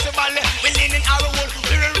one gets a ballet, we lean in our wool.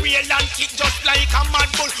 We're real and kick just like a mad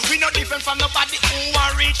bull. We not different from nobody who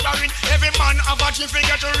are rich foreign. Every man have a dream to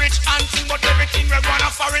get rich and sing, but everything we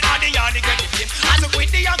wanna foreign and the yard they get the blame. As a queen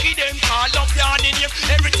the Yankee them call up yard the name.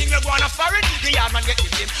 Everything we wanna foreign, the yard man get the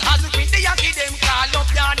blame. As a queen the Yankee them call up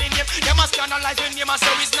yard the name. They must scandalize when name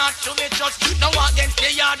so it's not to be trust. No one against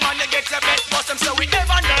the yard man they get a bet, but them so we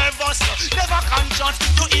never nervous.